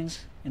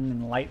cannons and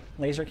then light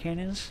laser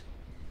cannons.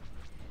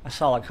 A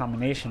solid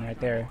combination right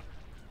there.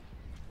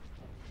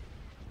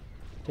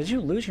 Did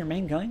you lose your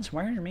main guns?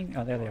 Why are your main...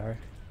 Oh, there they are.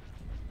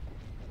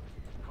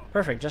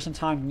 Perfect, just in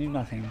time to do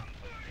nothing.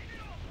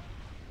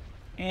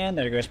 And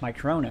there goes my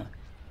Corona.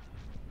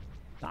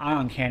 The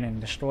ion cannon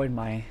destroyed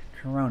my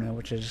Corona,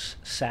 which is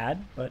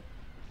sad, but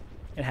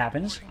it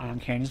happens. Ion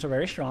cannons are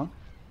very strong.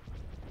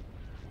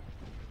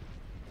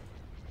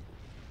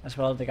 As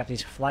well, they got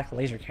these flak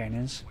laser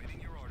cannons. Waiting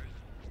your orders.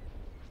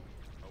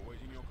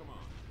 Awaiting your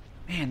command.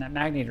 Man, that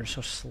Magnator is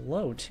so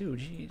slow, too.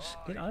 Jeez,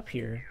 get up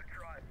here.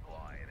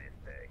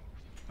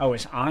 Oh,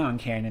 it's ion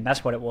cannon.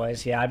 That's what it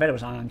was. Yeah, I bet it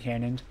was ion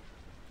cannon.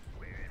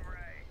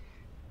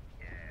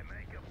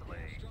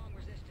 Strong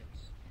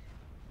resistance.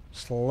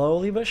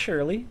 Slowly but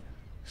surely.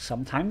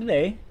 Sometime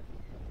today.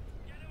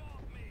 Get him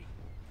off me.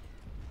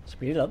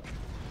 Speed it up.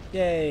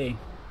 Yay.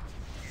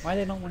 Why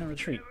they don't want to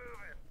retreat?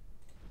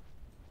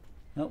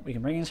 Nope, we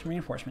can bring in some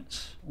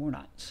reinforcements. Or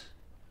not.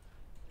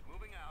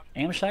 Moving out.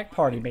 Amshak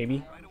party,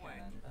 baby. Right away.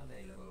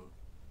 Available.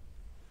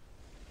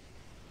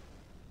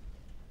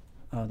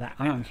 Oh, that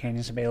ion cannon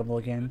is available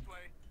again. This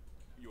way.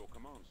 Your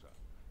command, sir.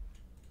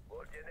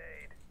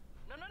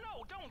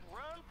 No, don't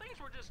run. Things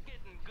were just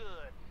getting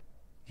good.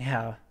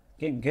 Yeah,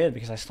 getting good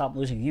because I stopped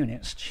losing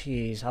units.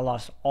 Jeez, I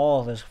lost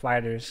all those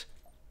fighters.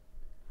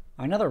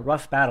 Another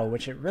rough battle,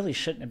 which it really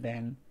shouldn't have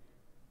been.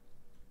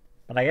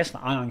 But I guess the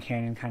ion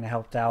cannon kind of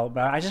helped out.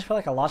 But I just feel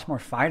like I lost more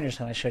fighters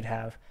than I should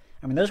have.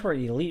 I mean, those were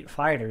elite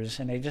fighters,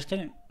 and they just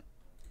didn't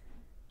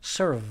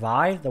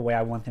survive the way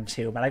I want them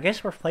to. But I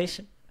guess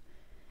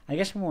I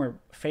guess when we're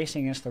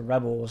facing against the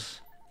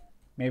rebels,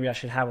 maybe I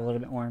should have a little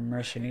bit more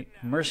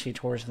mercy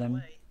towards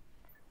them.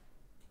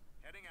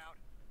 Heading out.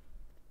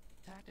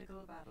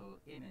 Tactical battle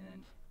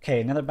imminent.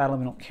 Okay, another battle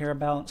we don't care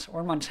about.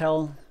 Or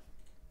Montel.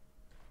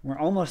 We're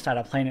almost out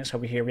of planets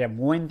over here. We have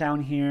 1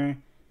 down here.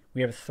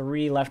 We have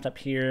 3 left up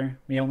here.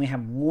 We only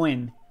have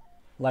 1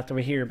 left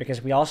over here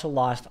because we also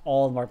lost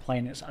all of our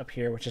planets up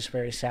here, which is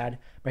very sad.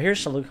 But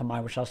here's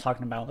Seleucami, which I was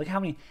talking about. Look how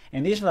many...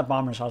 And these are the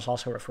bombers I was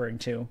also referring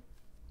to.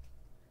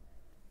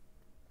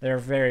 They're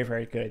very,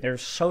 very good. They're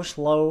so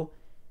slow.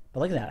 But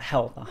look at that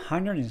health.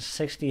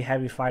 160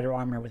 heavy fighter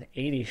armor with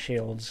 80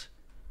 shields.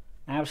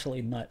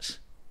 Absolutely nuts.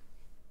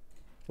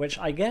 Which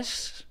I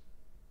guess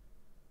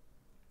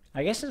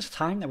it's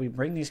time that we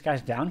bring these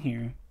guys down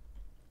here.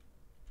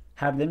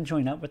 Have them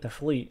join up with the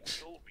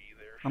fleet.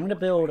 I'm going to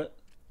build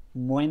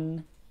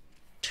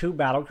 2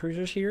 battle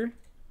cruisers here.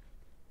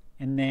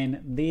 And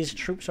then these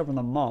troops over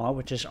the Maw,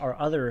 which is our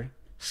other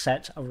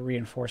set of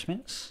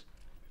reinforcements.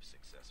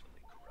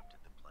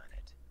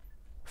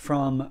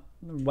 From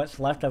what's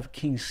left of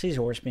King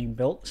Xizor's being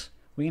built,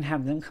 we can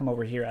have them come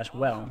over here as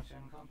well.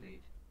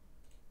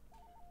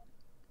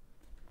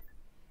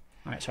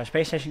 Alright, so our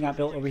space station got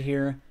built over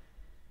here.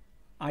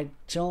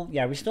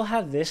 Yeah, we still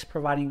have this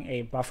providing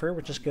a buffer,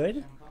 which is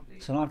good.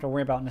 So I don't have to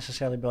worry about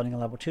necessarily building a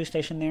level 2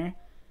 station there.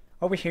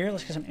 Over here,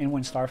 let's get some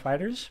N1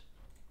 starfighters.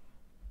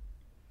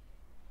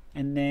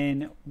 And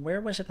then,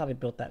 where was it that I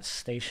built that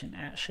station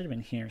at? Should have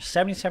been here.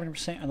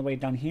 77% on the way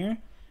down here.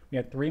 We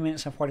have 3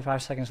 minutes and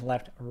 45 seconds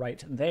left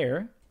right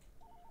there.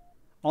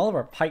 All of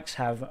our pikes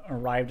have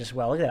arrived as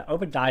well. Look at that.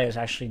 Obadiah is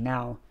actually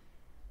now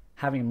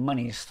having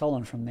money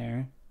stolen from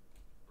there.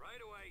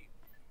 Right away.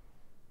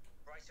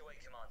 Right away,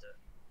 Commander.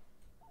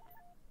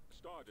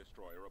 Star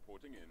Destroyer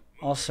reporting in.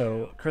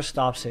 Also,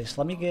 Christopsis.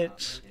 Let me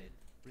get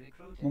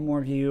one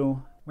more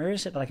view. Where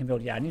is it that I can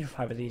build? Yeah, I need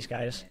 5 of these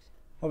guys.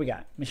 What we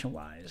got,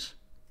 mission-wise?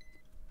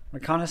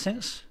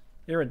 Reconnaissance,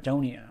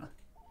 Iridonia.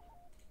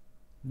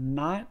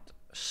 Not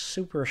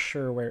super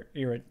sure where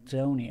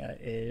Iridonia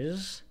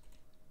is.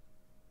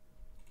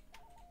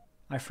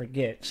 I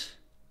forget.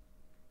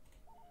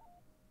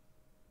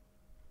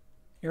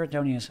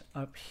 Iridonia is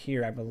up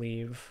here, I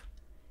believe.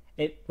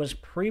 It was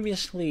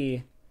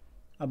previously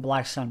a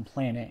Black Sun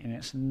planet, and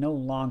it's no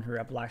longer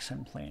a Black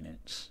Sun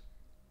planet.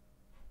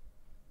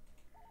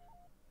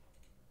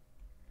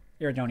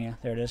 Iridonia,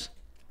 there it is.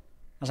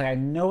 I was like, I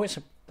know it's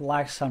a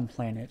Black Sun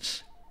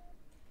planet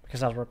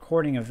because I was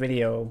recording a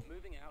video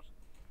Moving out.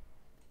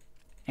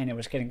 and it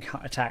was getting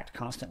attacked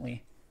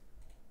constantly.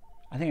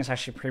 I think it's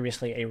actually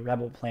previously a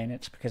rebel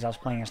planet because I was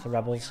playing as the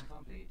rebels.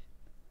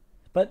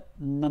 But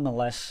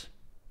nonetheless,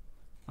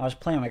 I was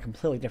playing on a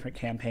completely different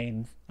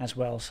campaign as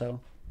well, so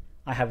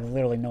I have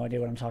literally no idea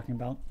what I'm talking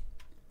about.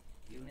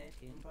 Unit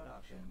in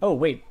production. Oh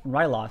wait,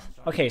 Ryloth.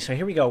 Okay, so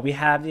here we go. We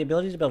have the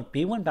ability to build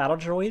B1 battle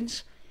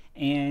droids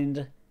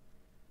and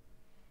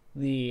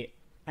the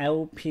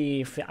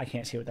LP, I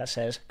can't see what that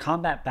says,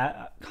 combat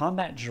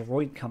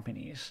droid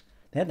companies.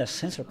 They have the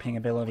sensor ping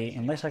ability,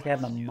 and looks like they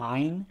have the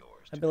mine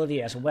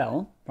ability as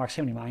well.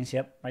 Proximity mines,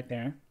 yep, right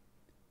there.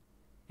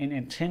 An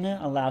antenna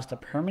allows the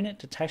permanent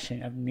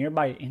detection of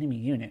nearby enemy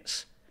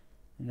units.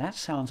 And that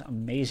sounds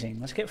amazing.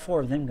 Let's get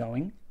 4 of them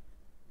going.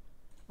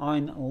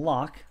 On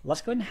lock,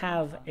 let's go ahead and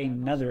have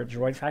another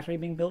droid factory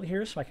being built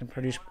here so I can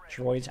produce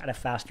droids at a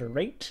faster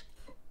rate.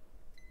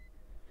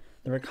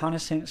 The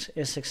reconnaissance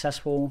is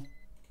successful.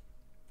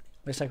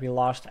 Looks like we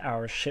lost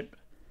our ship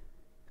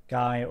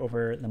guy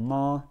over the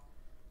Maw.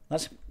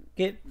 Let's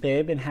get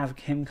Bib and have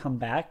him come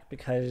back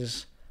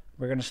because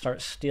we're going to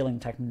start stealing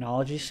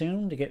technology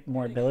soon to get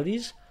more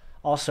abilities.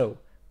 Also,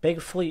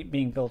 big fleet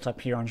being built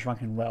up here on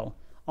Drunken Well.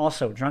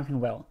 Also, Drunken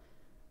Well.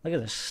 Look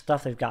at the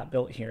stuff they've got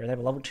built here. They have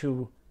a level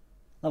 2,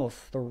 level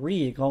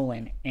 3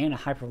 Golan and a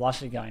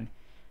hypervelocity gun.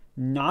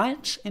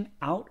 Not an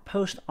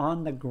outpost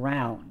on the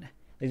ground.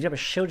 They do have a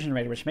shield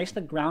generator, which makes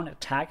the ground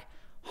attack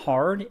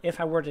hard if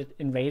I were to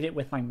invade it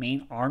with my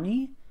main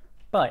army.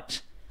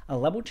 But a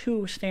level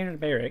 2 standard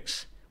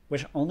barracks,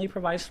 which only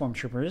provides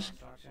stormtroopers,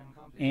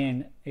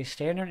 and a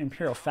standard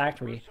Imperial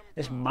factory.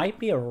 This might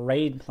be a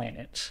raid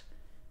planet.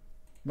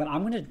 What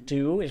I'm going to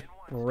do is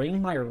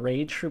bring my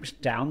raid troops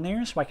down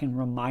there so I can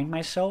remind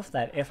myself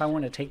that if I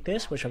want to take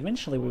this, which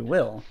eventually we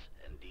will,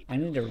 I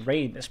need to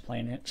raid this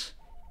planet.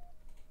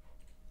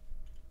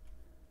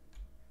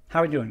 How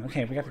are we doing?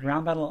 Okay, we got the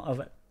ground battle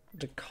of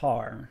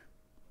Dakar.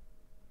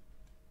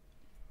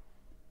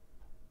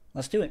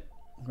 Let's do it.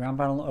 Ground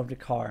battle of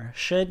Dakar.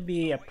 Should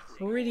be a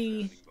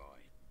pretty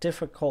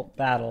difficult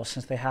battle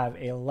since they have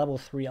a level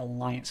 3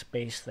 alliance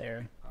base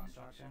there.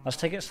 Let's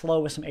take it slow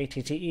with some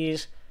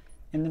ATTEs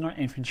and then our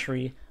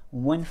infantry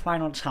one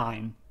final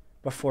time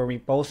before we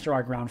bolster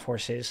our ground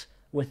forces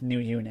with new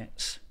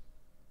units.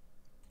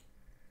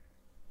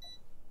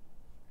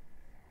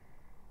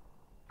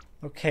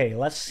 Okay,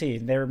 let's see.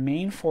 Their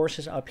main force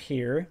is up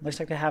here. Looks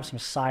like they have some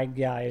side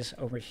guys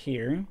over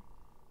here.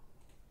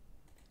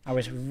 I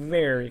was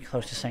very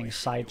close to saying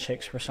side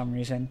chicks for some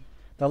reason.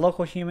 The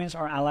local humans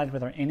are allied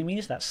with our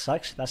enemies. That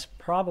sucks. That's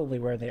probably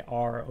where they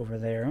are over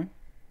there.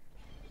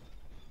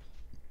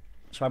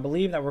 So I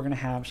believe that we're going to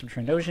have some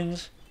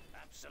Trandosians,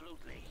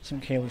 some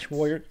Kalish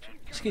warriors,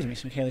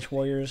 some Kalish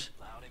warriors,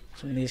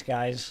 some of these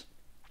guys.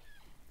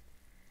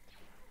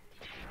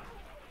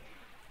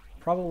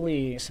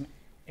 Probably some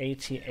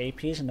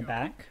ATAPs in the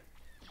back.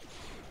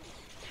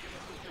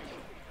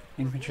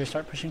 Infantry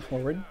start pushing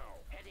forward.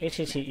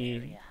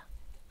 ATTE.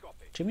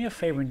 Do me a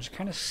favor and just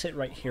kind of sit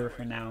right here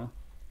for now.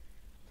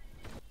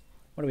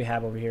 What do we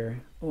have over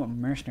here? Oh, a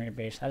mercenary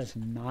base. That is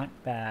not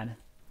bad.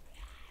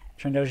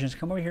 Trandosians,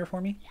 come over here for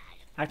me.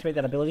 Activate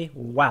that ability.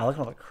 Wow, look at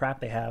all the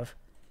crap they have.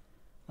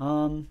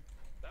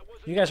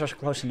 You guys are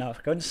close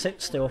enough. Go ahead and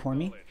sit still for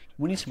me.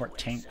 We need some more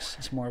tanks,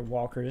 some more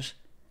walkers.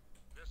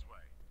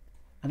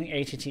 I think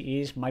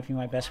ATTEs might be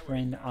my best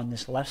friend on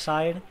this left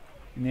side.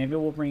 And maybe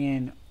we'll bring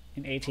in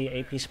an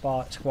AT-AP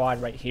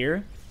squad right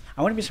here.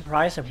 I wouldn't be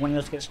surprised if one of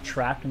those gets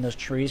trapped in those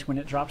trees when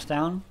it drops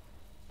down.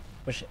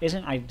 Which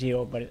isn't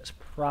ideal, but it's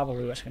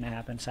probably what's going to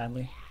happen,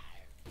 sadly.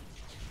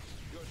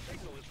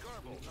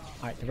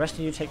 Alright, the rest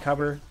of you take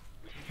cover.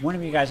 One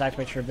of you guys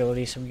activate your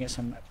ability so we get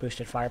some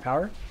boosted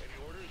firepower.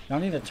 I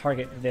don't need to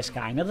target this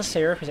guy. I know the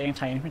Seraph is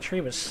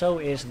anti-infantry, but so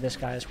is this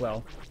guy as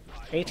well.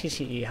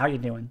 ATCE, how you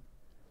doing?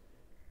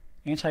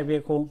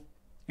 Anti-vehicle,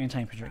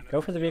 anti-infantry.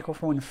 Go for the vehicle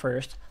for one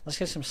first. Let's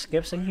get some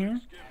skips in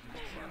here.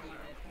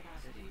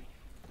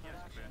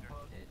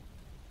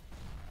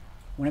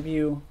 One of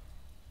you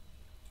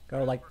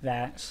go like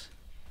that.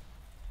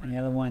 And the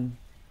other one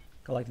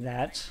go like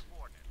that.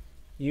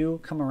 You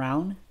come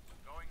around.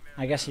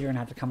 I guess you're going to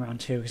have to come around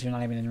too because you're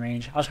not even in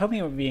range. I was hoping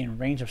it would be in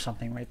range of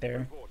something right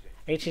there.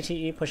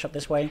 ATTE, push up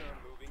this way.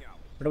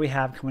 What do we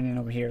have coming in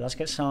over here? Let's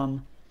get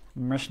some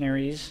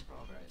mercenaries.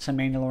 Some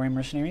Mandalorian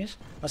mercenaries.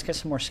 Let's get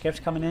some more skips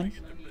coming in.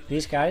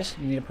 These guys,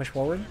 you need to push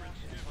forward.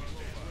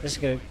 This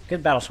is a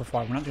good battle so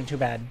far. We're not doing too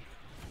bad.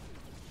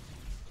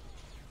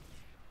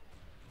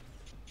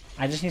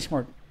 I just need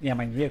some more,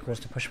 my vehicles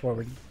to push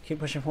forward. Keep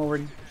pushing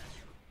forward.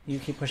 You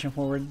keep pushing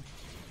forward.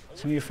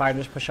 Some of you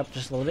fighters push up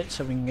just a little bit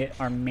so we can get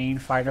our main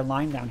fighter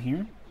line down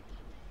here.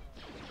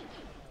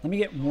 Let me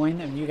get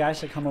one of you guys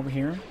to come over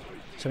here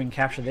so we can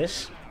capture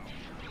this.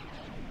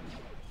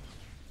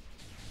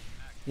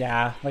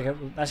 Yeah,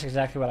 that's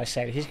exactly what I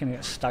said. He's going to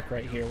get stuck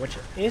right here, which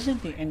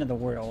isn't the end of the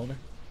world.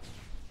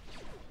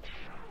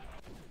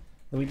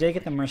 But we did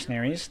get the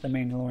mercenaries, the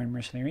Mandalorian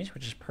mercenaries,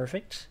 which is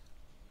perfect.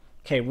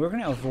 Okay, we're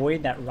going to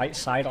avoid that right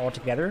side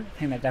altogether. I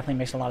think that definitely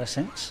makes a lot of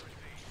sense.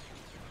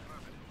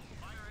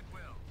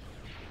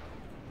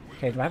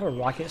 Okay, do I have a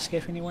rocket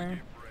skiff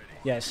anywhere?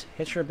 Yes,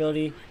 hit your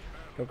ability,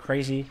 go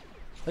crazy.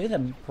 Look at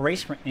the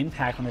brace for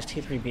impact on this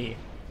T3B.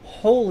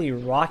 Holy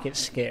rocket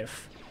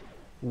skiff.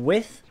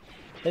 With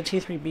the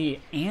T3B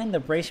and the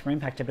brace for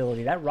impact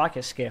ability, that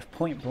rocket skiff,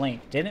 point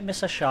blank, didn't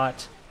miss a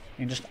shot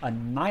and just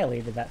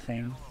annihilated that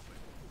thing.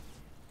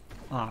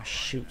 Ah,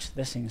 shoot,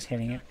 this thing's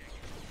hitting it.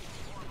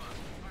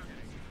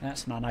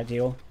 That's not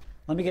ideal.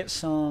 Let me get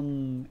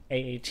some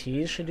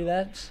AATs, should do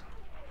that.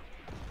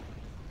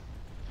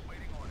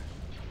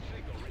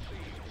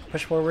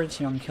 Push forward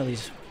so you don't kill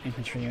these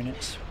infantry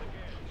units.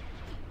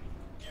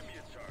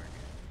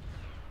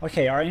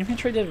 Okay, our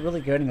infantry did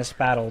really good in this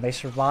battle. They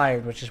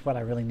survived, which is what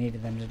I really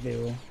needed them to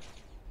do.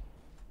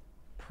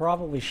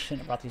 Probably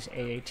shouldn't have brought these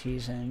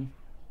AATs in.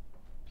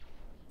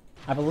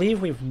 I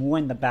believe we've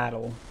won the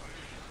battle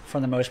for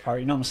the most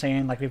part. You know what I'm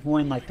saying? Like, we've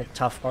won like the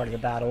tough part of the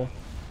battle.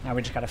 Now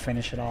we just gotta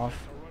finish it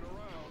off.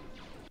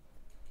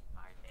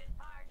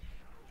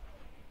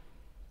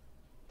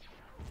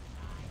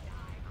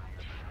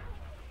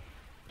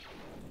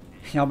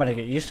 Y'all better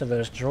get used to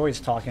those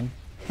droids talking.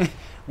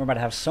 We're about to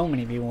have so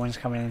many V1s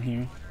coming in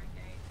here.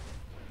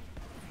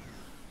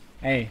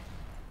 Hey,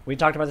 we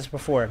talked about this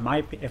before. If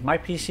my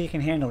PC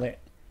can handle it,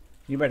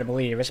 you better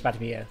believe it's about to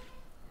be a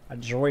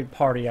droid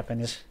party up in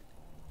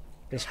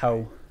this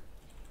hoe.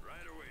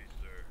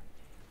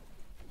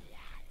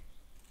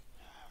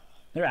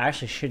 They're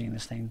actually shooting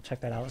this thing.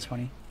 Check that out. That's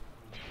funny.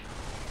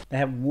 They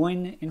have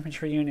one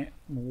infantry unit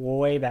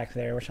way back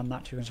there, which I'm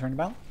not too concerned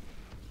about.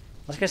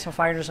 Let's get some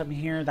fighters up in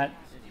here. That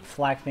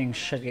flak thing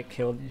should get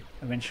killed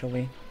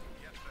eventually.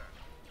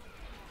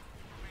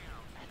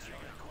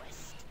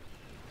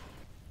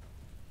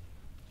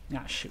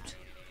 Ah, shoot.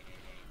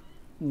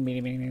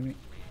 Okay,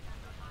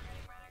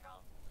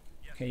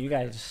 you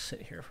guys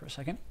sit here for a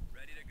second.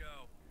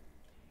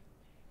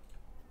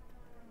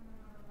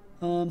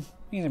 We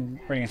need to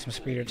bring in some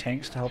speeder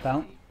tanks to help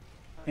out.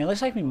 And it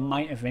looks like we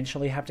might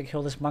eventually have to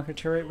kill this bunker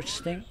turret, which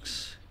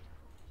stinks.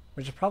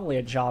 Which is probably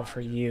a job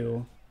for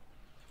you.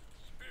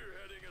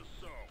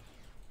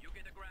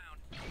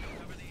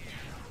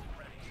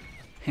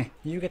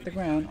 You get the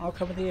ground, I'll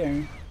cover the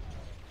air.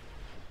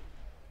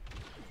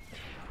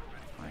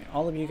 Alright,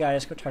 all of you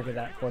guys go target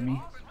that for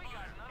me.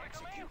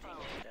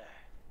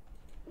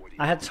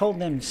 I had told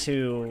them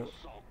to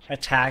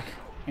attack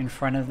in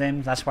front of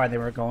them. That's why they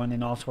were going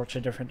in all sorts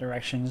of different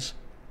directions.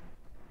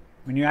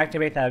 When you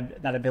activate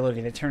that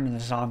ability, they turn into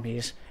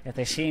zombies. If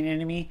they see an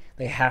enemy,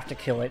 they have to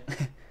kill it.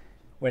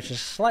 Which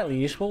is slightly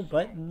useful,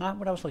 but not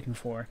what I was looking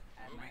for.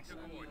 At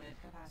maximum unit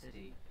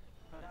capacity.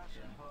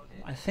 Production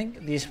halted. I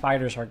think these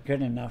fighters are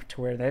good enough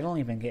to where they don't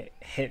even get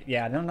hit.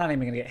 Yeah, they're not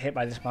even going to get hit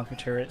by this bunker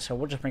turret, so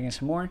we'll just bring in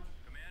some more.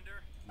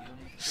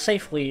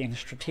 Safely and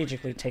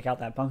strategically take out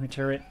that bunker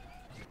turret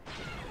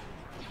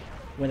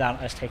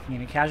without us taking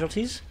any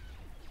casualties.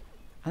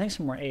 I think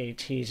some more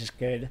AATs is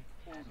good.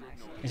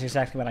 It's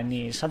exactly what I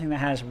need. Something that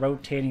has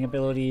rotating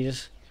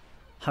abilities,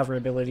 hover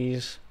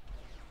abilities.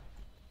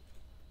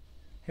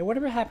 Hey,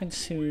 whatever happened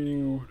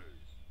to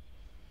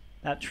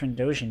that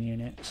Trandoshan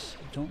unit?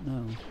 I don't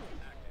know.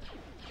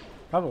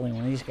 Probably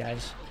one of these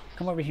guys.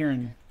 Come over here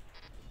and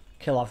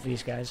kill off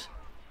these guys.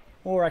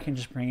 Or I can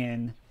just bring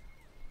in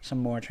some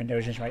more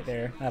Trandoshans right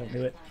there. That'll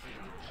do it.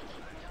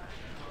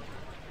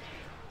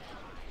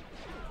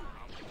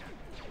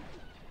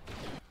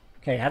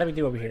 Okay, how do we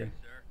do over here?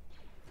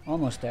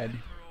 Almost dead.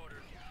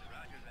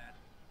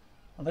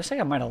 Well, looks like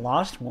I might have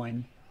lost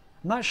one.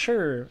 I'm not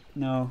sure.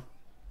 No.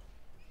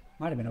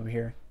 Might have been over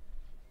here.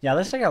 Yeah,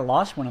 looks like I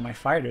lost one of my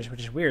fighters, which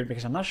is weird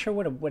because I'm not sure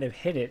what would have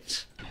hit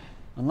it.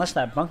 Unless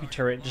that bunker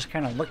turret just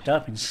kind of looked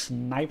up and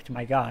sniped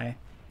my guy.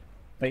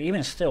 But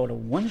even still, to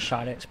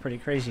one-shot it, it's pretty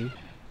crazy.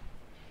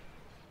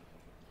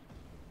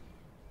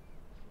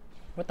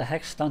 What the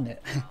heck stunned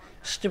it?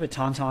 Stupid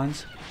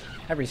tauntauns.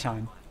 Every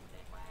time.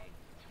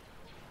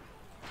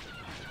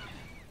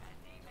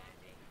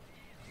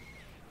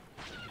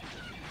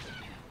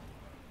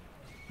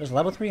 Those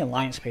level 3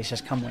 alliance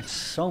spaces come with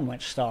so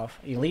much stuff.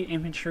 Elite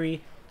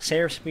infantry,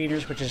 Seraph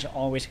speeders, which is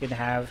always good to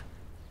have.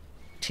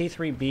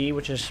 T3B,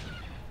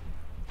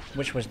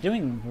 which was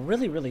doing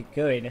really, really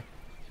good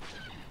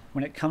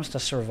when it comes to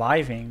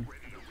surviving,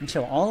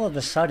 until all of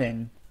a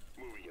sudden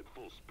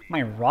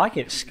my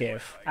rocket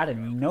skiff out of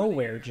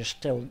nowhere just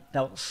still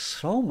dealt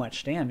so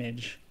much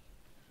damage.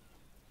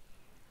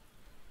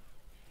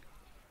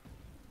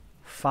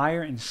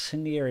 Fire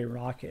incendiary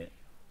rocket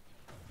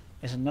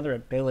is another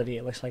ability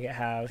it looks like it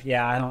have.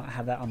 Yeah, I don't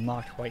have that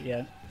unlocked quite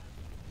yet.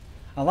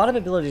 A lot of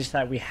abilities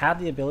that we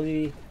have the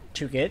ability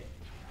to get,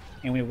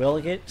 and we will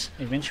get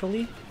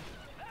eventually,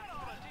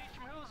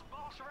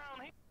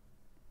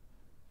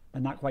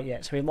 but not quite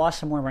yet. So we lost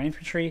some more of our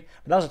infantry,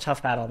 but that was a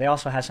tough battle. They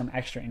also had some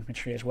extra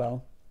infantry as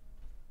well.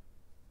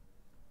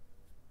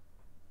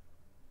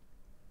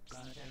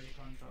 Planetary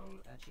control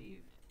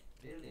achieved.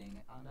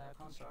 Building under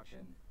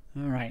construction.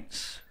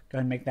 Alright, go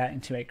ahead and make that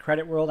into a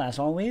credit world as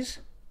always.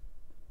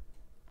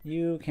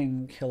 You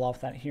can kill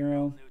off that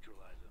hero.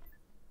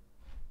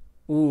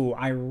 Ooh,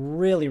 I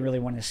really, really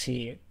want to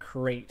see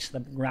Crate,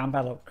 the ground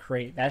battle of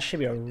Crate. That should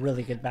be a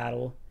really good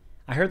battle.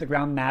 I heard the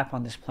ground map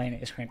on this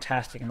planet is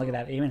fantastic, and look at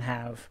that, they even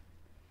have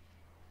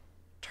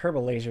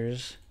turbo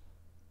lasers.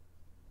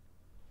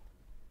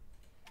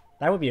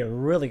 That would be a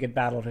really good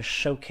battle to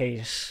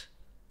showcase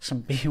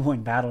some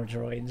B1 battle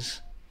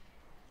droids.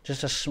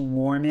 Just to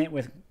swarm it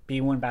with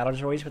B1 battle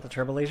droids with the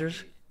turbo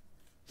lasers.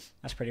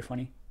 That's pretty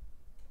funny.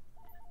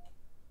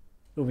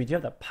 Ooh, we do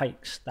have the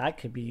pikes. That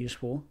could be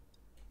useful.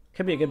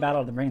 Could be a good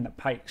battle to bring the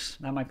pikes.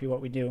 That might be what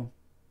we do.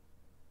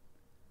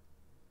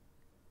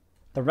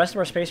 The rest of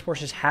our Space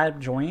Forces have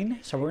joined,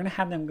 so we're going to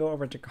have them go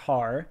over to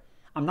Car.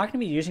 I'm not going to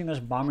be using those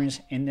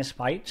bombers in this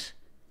fight,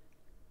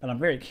 but I'm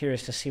very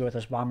curious to see what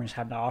those bombers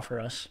have to offer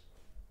us.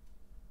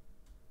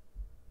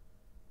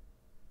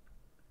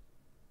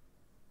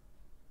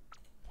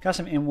 Got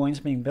some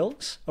M1s being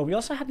built. Oh, we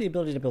also have the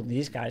ability to build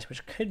these guys,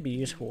 which could be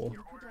useful.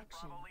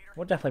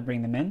 We'll definitely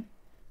bring them in.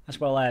 As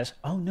well as,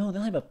 oh no, they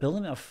only have a build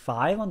limit of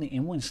 5 on the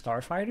M1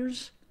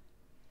 Starfighters?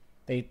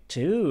 They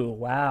do.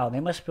 Wow, they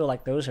must feel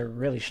like those are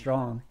really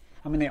strong.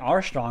 I mean, they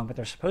are strong, but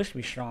they're supposed to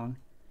be strong.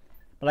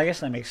 But I guess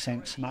that makes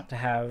sense not to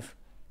have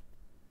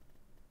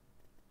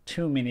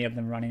too many of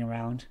them running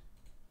around.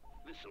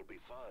 This'll be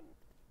fun.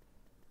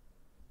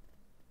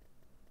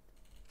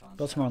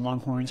 Build some more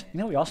Longhorns. You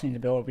know what we also need to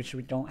build, which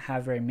we don't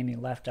have very many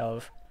left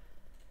of,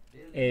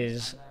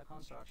 is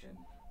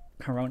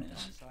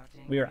Coronas.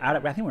 We are out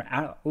of, I think we're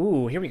out of,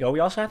 ooh, here we go. We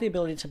also have the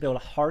ability to build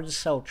hard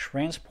cell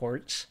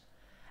transports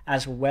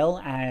as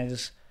well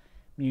as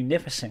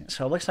Munificent.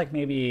 So it looks like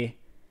maybe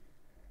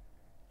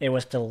it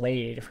was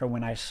delayed for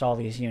when I saw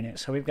these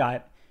units. So we've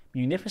got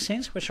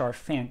Munificents, which are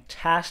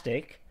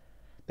fantastic.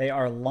 They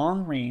are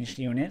long-range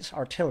units,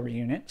 artillery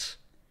units.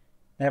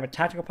 They have a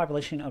tactical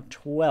population of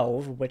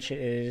 12, which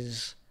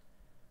is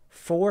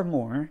 4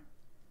 more.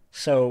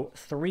 So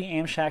 3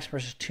 Amshaks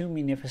versus 2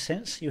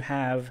 Munificents. You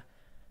have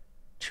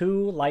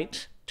 2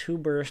 light, 2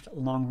 burst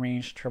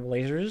long-range turbo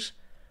lasers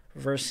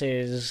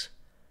versus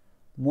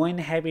 1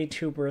 heavy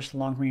 2 burst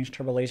long-range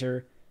turbo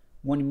laser,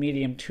 1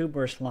 medium 2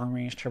 burst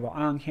long-range turbo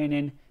ion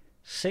cannon,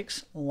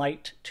 6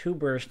 light 2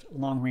 burst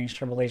long-range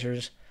turbo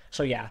lasers.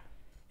 So yeah,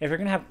 if you're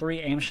going to have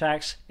 3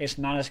 Amshaks, it's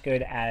not as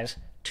good as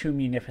 2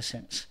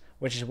 Munificents,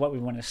 which is what we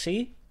want to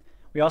see.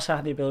 We also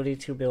have the ability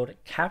to build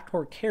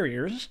Captor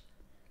carriers,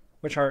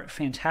 which are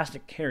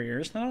fantastic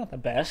carriers. They're not the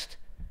best,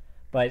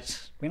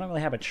 but we don't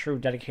really have a true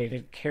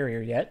dedicated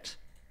carrier yet.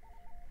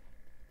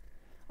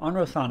 On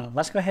Rothana,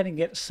 let's go ahead and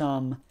get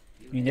some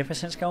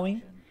munificence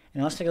going,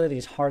 and let's take a look at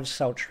these hard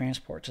cell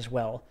transports as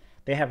well.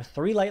 They have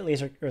three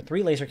laser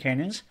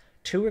cannons,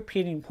 2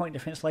 repeating point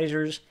defense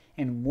lasers,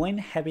 and 1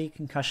 heavy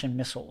concussion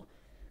missile.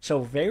 So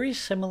very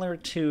similar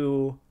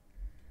to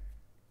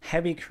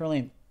heavy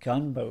Carillion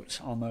gunboats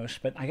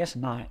almost, but I guess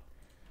not.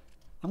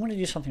 I'm going to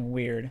do something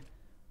weird.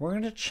 We're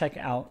going to check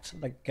out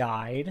the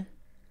guide,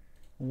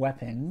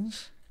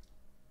 weapons,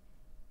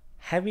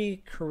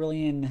 heavy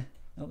Carillion,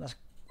 oh that's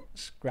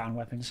ground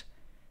weapons,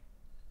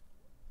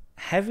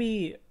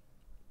 heavy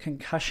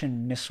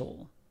concussion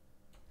missile.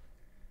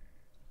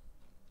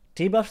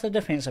 Debuffs the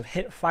defense of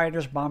hit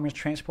fighters, bombers,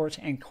 transports,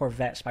 and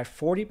corvettes by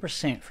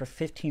 40% for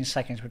 15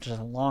 seconds, which is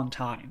a long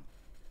time.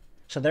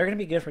 So they're going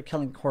to be good for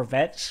killing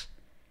corvettes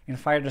and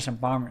fighters and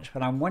bombers,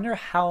 but I wonder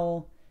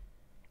how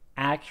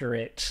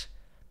accurate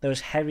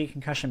those heavy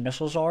concussion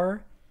missiles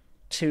are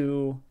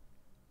to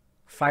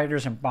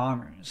fighters and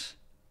bombers.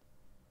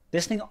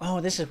 This thing,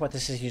 oh, this is what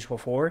this is useful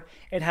for.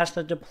 It has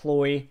the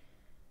deploy,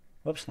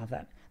 whoops, not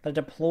that, the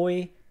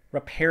deploy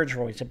repair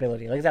droids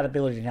ability. Look at that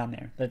ability down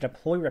there. The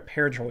deploy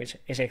repair droids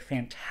is a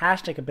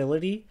fantastic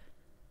ability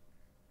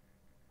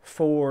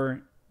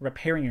for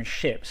repairing your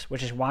ships,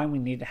 which is why we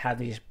need to have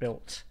these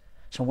built.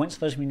 So once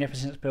those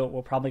munificence built,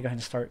 we'll probably go ahead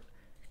and start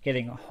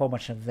getting a whole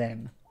bunch of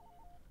them.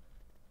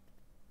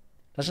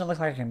 Doesn't look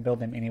like I can build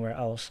them anywhere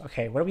else.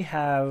 Okay, what do we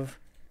have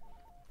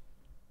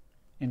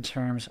in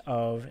terms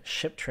of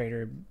ship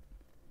trader?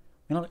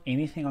 We don't have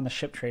anything on the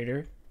ship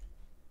trader.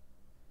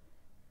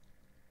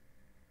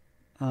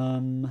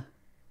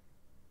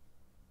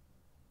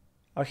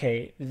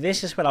 Okay,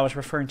 this is what I was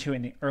referring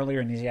to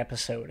earlier in the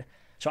episode.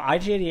 So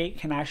IG-88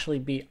 can actually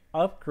be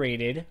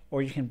upgraded,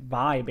 or you can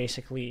buy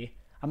basically.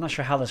 I'm not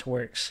sure how this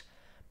works,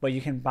 but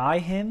you can buy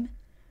him,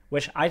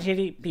 which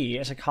IG-88B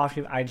is a copy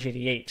of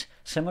IG-88.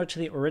 Similar to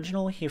the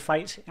original, he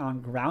fights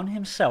on ground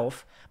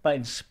himself, but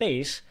in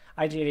space,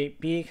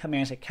 IG-88B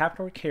commands a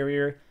capital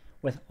carrier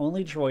with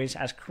only droids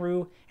as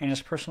crew and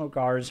his personal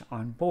guards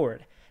on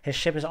board. His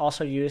ship is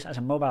also used as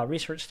a mobile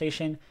research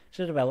station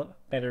to develop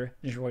better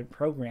droid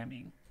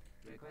programming.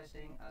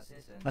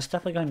 Let's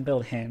definitely go ahead and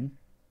build him.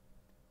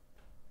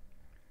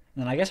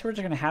 And then I guess we're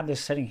just going to have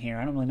this sitting here.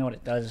 I don't really know what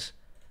it does,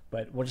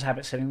 but we'll just have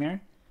it sitting there.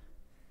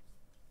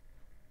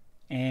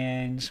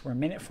 And we're a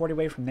minute 40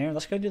 away from there.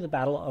 Let's go do the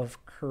Battle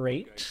of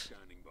Crate.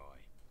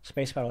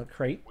 Space Battle of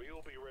Crate.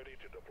 We'll be ready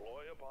to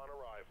deploy upon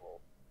arrival.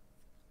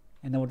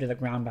 And then we'll do the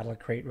ground Battle of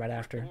Crate right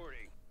after.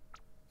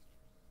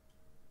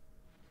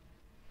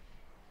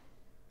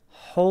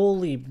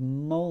 Holy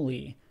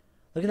moly.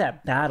 Look at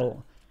that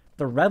battle.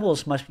 The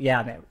rebels must be,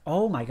 yeah,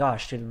 oh my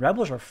gosh, dude. The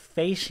rebels are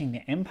facing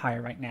the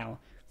Empire right now.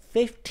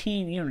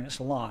 15 units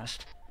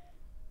lost.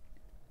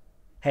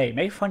 Hey,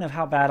 make fun of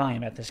how bad I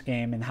am at this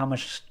game and how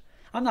much...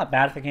 I'm not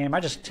bad at the game. I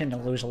just tend to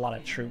lose a lot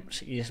of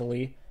troops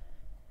easily.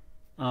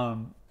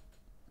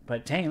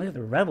 But dang, look at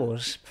the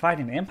rebels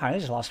fighting the Empire. They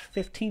just lost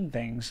 15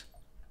 things.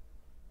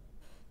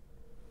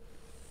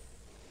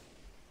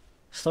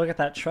 Still got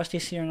that trusty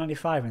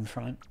CR-95 in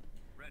front.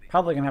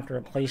 Probably gonna have to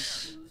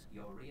replace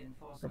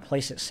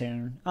it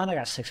soon. Oh, and I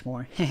got 6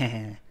 more.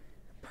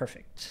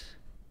 Perfect.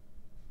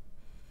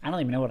 I don't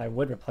even know what I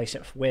would replace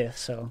it with,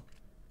 so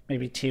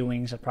maybe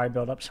T-Wings. I'd probably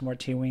build up some more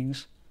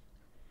T-Wings.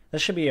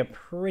 This should be a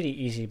pretty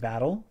easy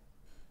battle.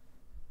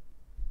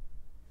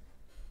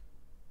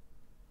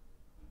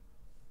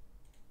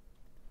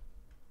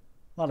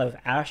 A lot of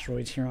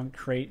asteroids here on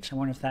Crate. I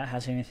wonder if that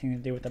has anything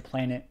to do with the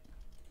planet.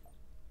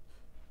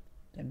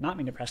 Did not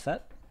mean to press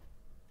that.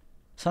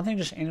 Something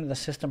just entered the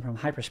system from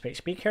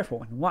hyperspace. Be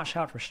careful and watch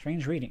out for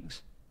strange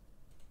readings.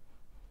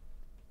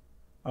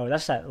 Oh,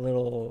 that's that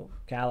little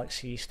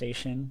galaxy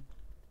station.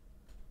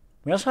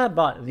 We also have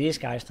bought these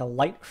guys, the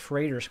light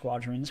freighter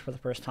squadrons, for the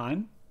first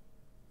time.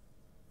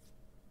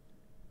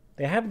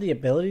 They have the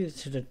ability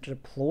to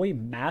deploy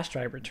mass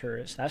driver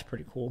turrets. That's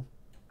pretty cool.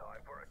 Time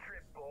for a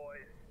trip,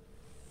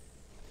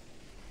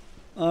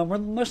 boys. We're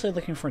mostly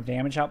looking for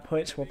damage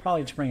outputs. We'll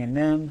probably just bring in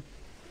them.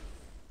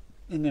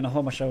 And then a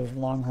whole bunch of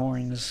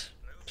Longhorns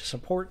to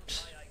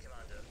support.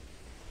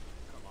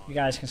 You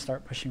guys can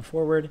start pushing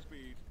forward.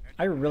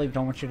 I really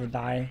don't want you to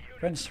die. Go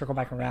ahead and circle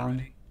back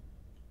around.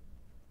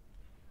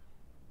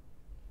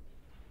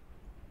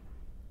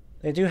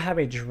 They do have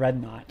a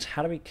dreadnought.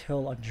 How do we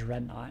kill a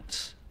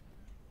dreadnought?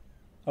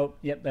 Oh,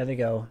 yep, there they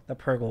go. The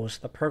Purgles.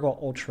 The Purgle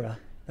Ultra.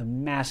 The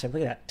massive.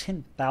 Look at that.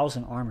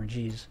 10,000 armor.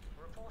 Jeez.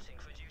 Reporting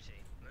for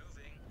duty.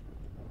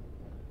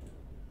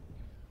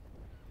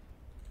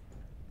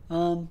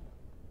 Moving.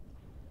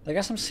 They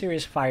got some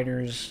serious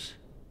fighters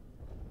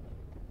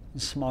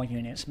and small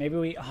units. Maybe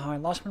we... Oh, I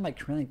lost one of my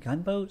Carillion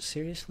gunboats?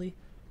 Seriously?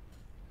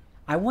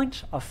 I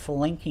want a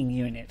flanking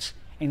unit.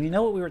 And you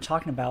know what we were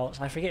talking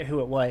about? I forget who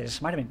it was.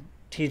 It might have been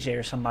TJ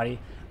or somebody.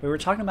 We were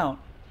talking about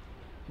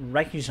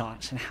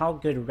Recusants and how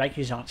good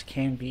Recusants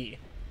can be.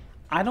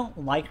 I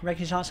don't like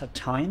Recusants a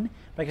ton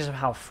because of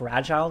how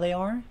fragile they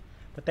are.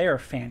 But they are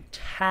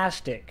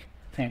fantastic,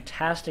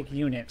 fantastic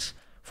units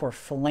for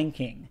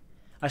flanking.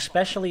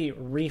 especially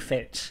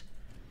refit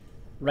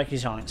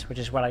Recusants, which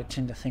is what I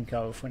tend to think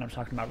of when I'm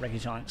talking about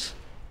Recusants.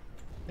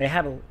 They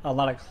have a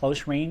lot of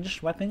close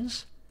range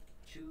weapons,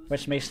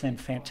 which makes them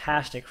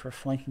fantastic for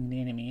flanking the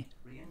enemy.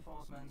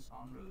 Reinforcements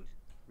en route.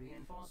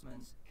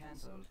 Reinforcements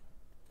cancelled.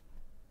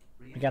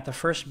 We got the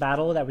first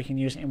battle that we can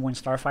use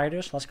M1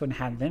 starfighters, so let's go and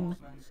have them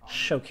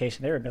showcase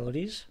their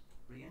abilities.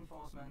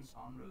 Reinforcements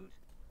en route.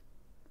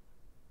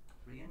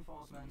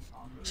 Reinforcements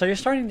en route. So you're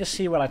starting to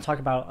see what I talk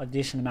about a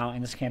decent amount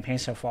in this campaign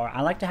so far.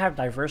 I like to have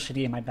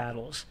diversity in my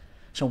battles.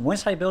 So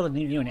once I build a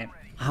new unit,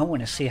 I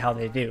want to see how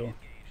they do.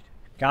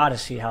 Gotta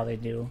see how they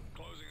do.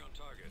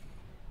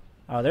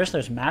 Oh, there's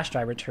those mass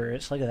driver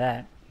turrets. Look at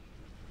that.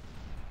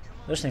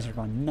 Those things are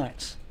going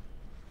nuts.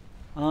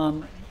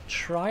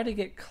 Try to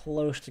get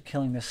close to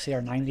killing this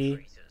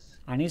CR-90.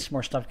 I need some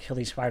more stuff to kill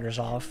these fighters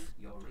off.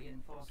 Your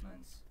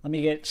reinforcements. Let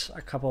me get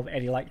a couple of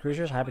Eddie light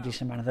cruisers. I have a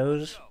decent amount of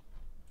those.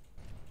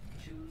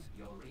 Choose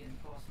your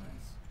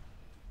reinforcements.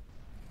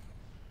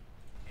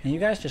 And you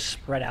guys just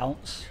spread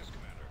out.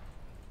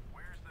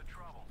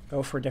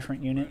 Go for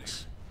different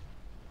units.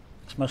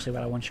 That's mostly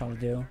what I want y'all to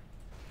do.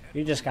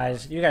 You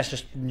guys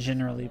just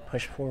generally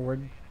push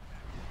forward.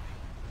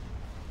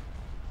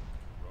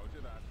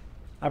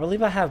 I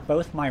believe I have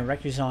both my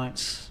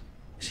Recusants,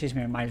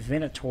 my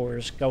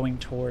Venators going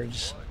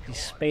towards the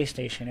space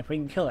station. If we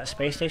can kill that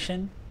space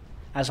station,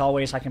 as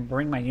always, I can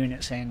bring my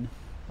units in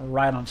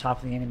right on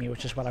top of the enemy,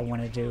 which is what I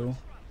want to do.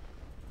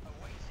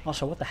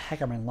 Also, what the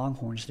heck are my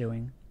Longhorns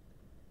doing?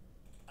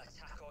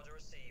 Attack order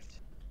received.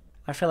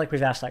 I feel like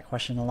we've asked that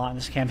question a lot in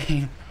this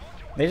campaign.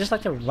 They just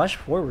like to rush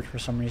forward for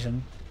some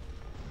reason.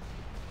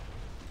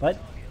 But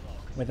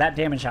with that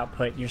damage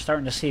output, you're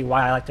starting to see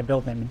why I like to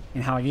build them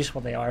and how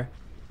useful they are.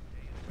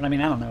 But I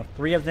mean, I don't know.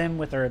 3 of them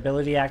with their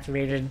ability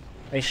activated,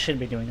 they should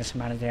be doing this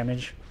amount of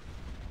damage.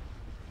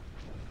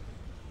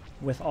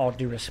 With all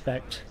due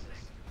respect.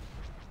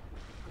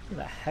 Who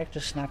the heck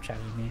just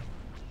Snapchatted me?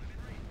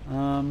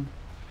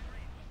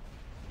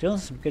 Doing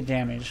some good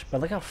damage,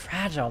 but look how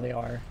fragile they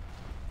are.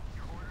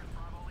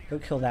 Go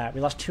kill that.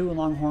 We lost 2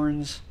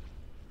 Longhorns.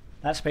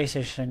 That space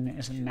station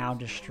is now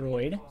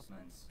destroyed,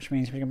 which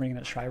means we can bring in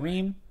a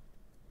Trireme.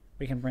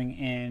 We can bring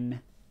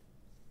in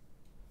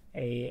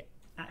a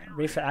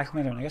refit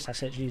acclimator, and I guess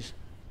that's it. Jeez.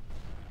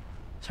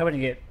 So I would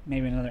get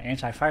maybe another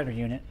anti-fighter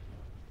unit.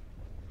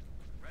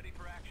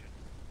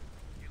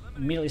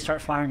 Immediately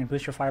start firing and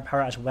boost your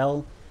firepower as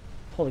well.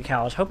 Holy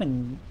cow! I was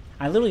hoping.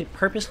 I literally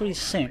purposely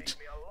sent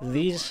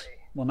these.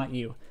 Well, not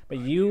you, but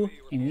you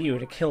and you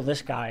to kill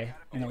this guy,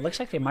 and it looks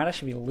like they might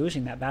actually be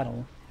losing that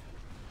battle.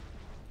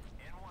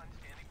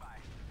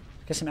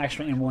 Get some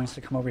extra M1s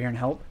to come over here and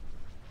help.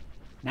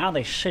 Now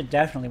they should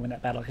definitely win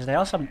that battle, because they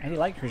also have an Eddie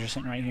light cruiser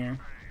sitting right here.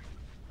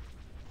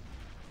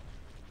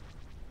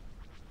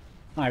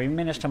 Alright, we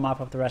managed to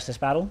mop up the rest of this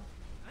battle.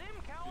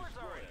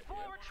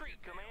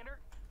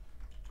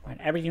 Alright,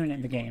 every unit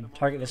in the game,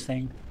 target this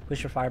thing,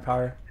 boost your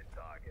firepower.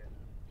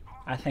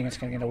 I think it's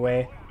going to get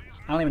away.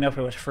 I don't even know if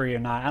it was free or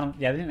not.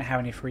 Yeah, they didn't have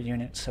any free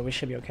units, so we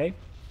should be okay.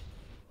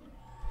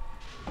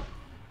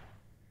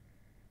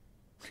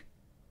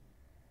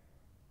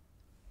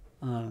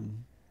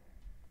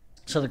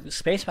 So the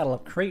space battle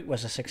of Crete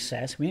was a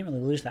success. We didn't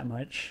really lose that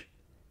much.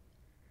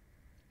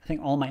 I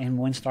think all my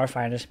M1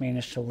 starfighters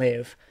managed to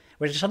live,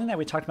 which is something that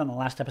we talked about in the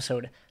last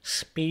episode.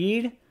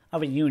 Speed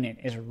of a unit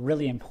is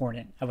really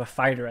important, of a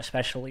fighter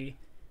especially.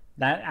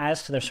 That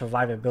adds to their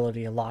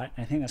survivability a lot,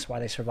 and I think that's why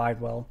they survived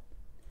well.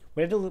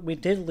 We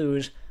did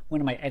lose one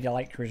of my Eddie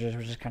light cruisers,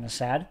 which is kind of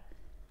sad.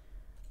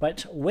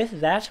 But with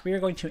that, we are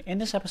going to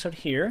end this episode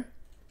here.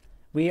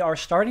 We are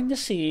starting to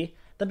see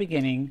the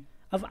beginning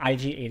of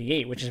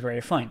IG-88, which is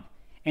very fun.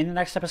 In the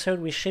next episode,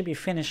 we should be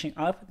finishing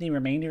up the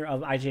remainder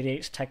of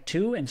IG-88's Tech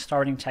 2 and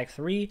starting Tech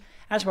 3,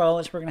 as well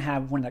as we're going to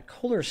have one of the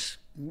cooler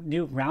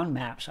new ground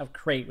maps of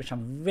Crate, which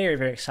I'm very,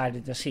 very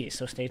excited to see,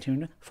 so stay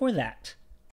tuned for that.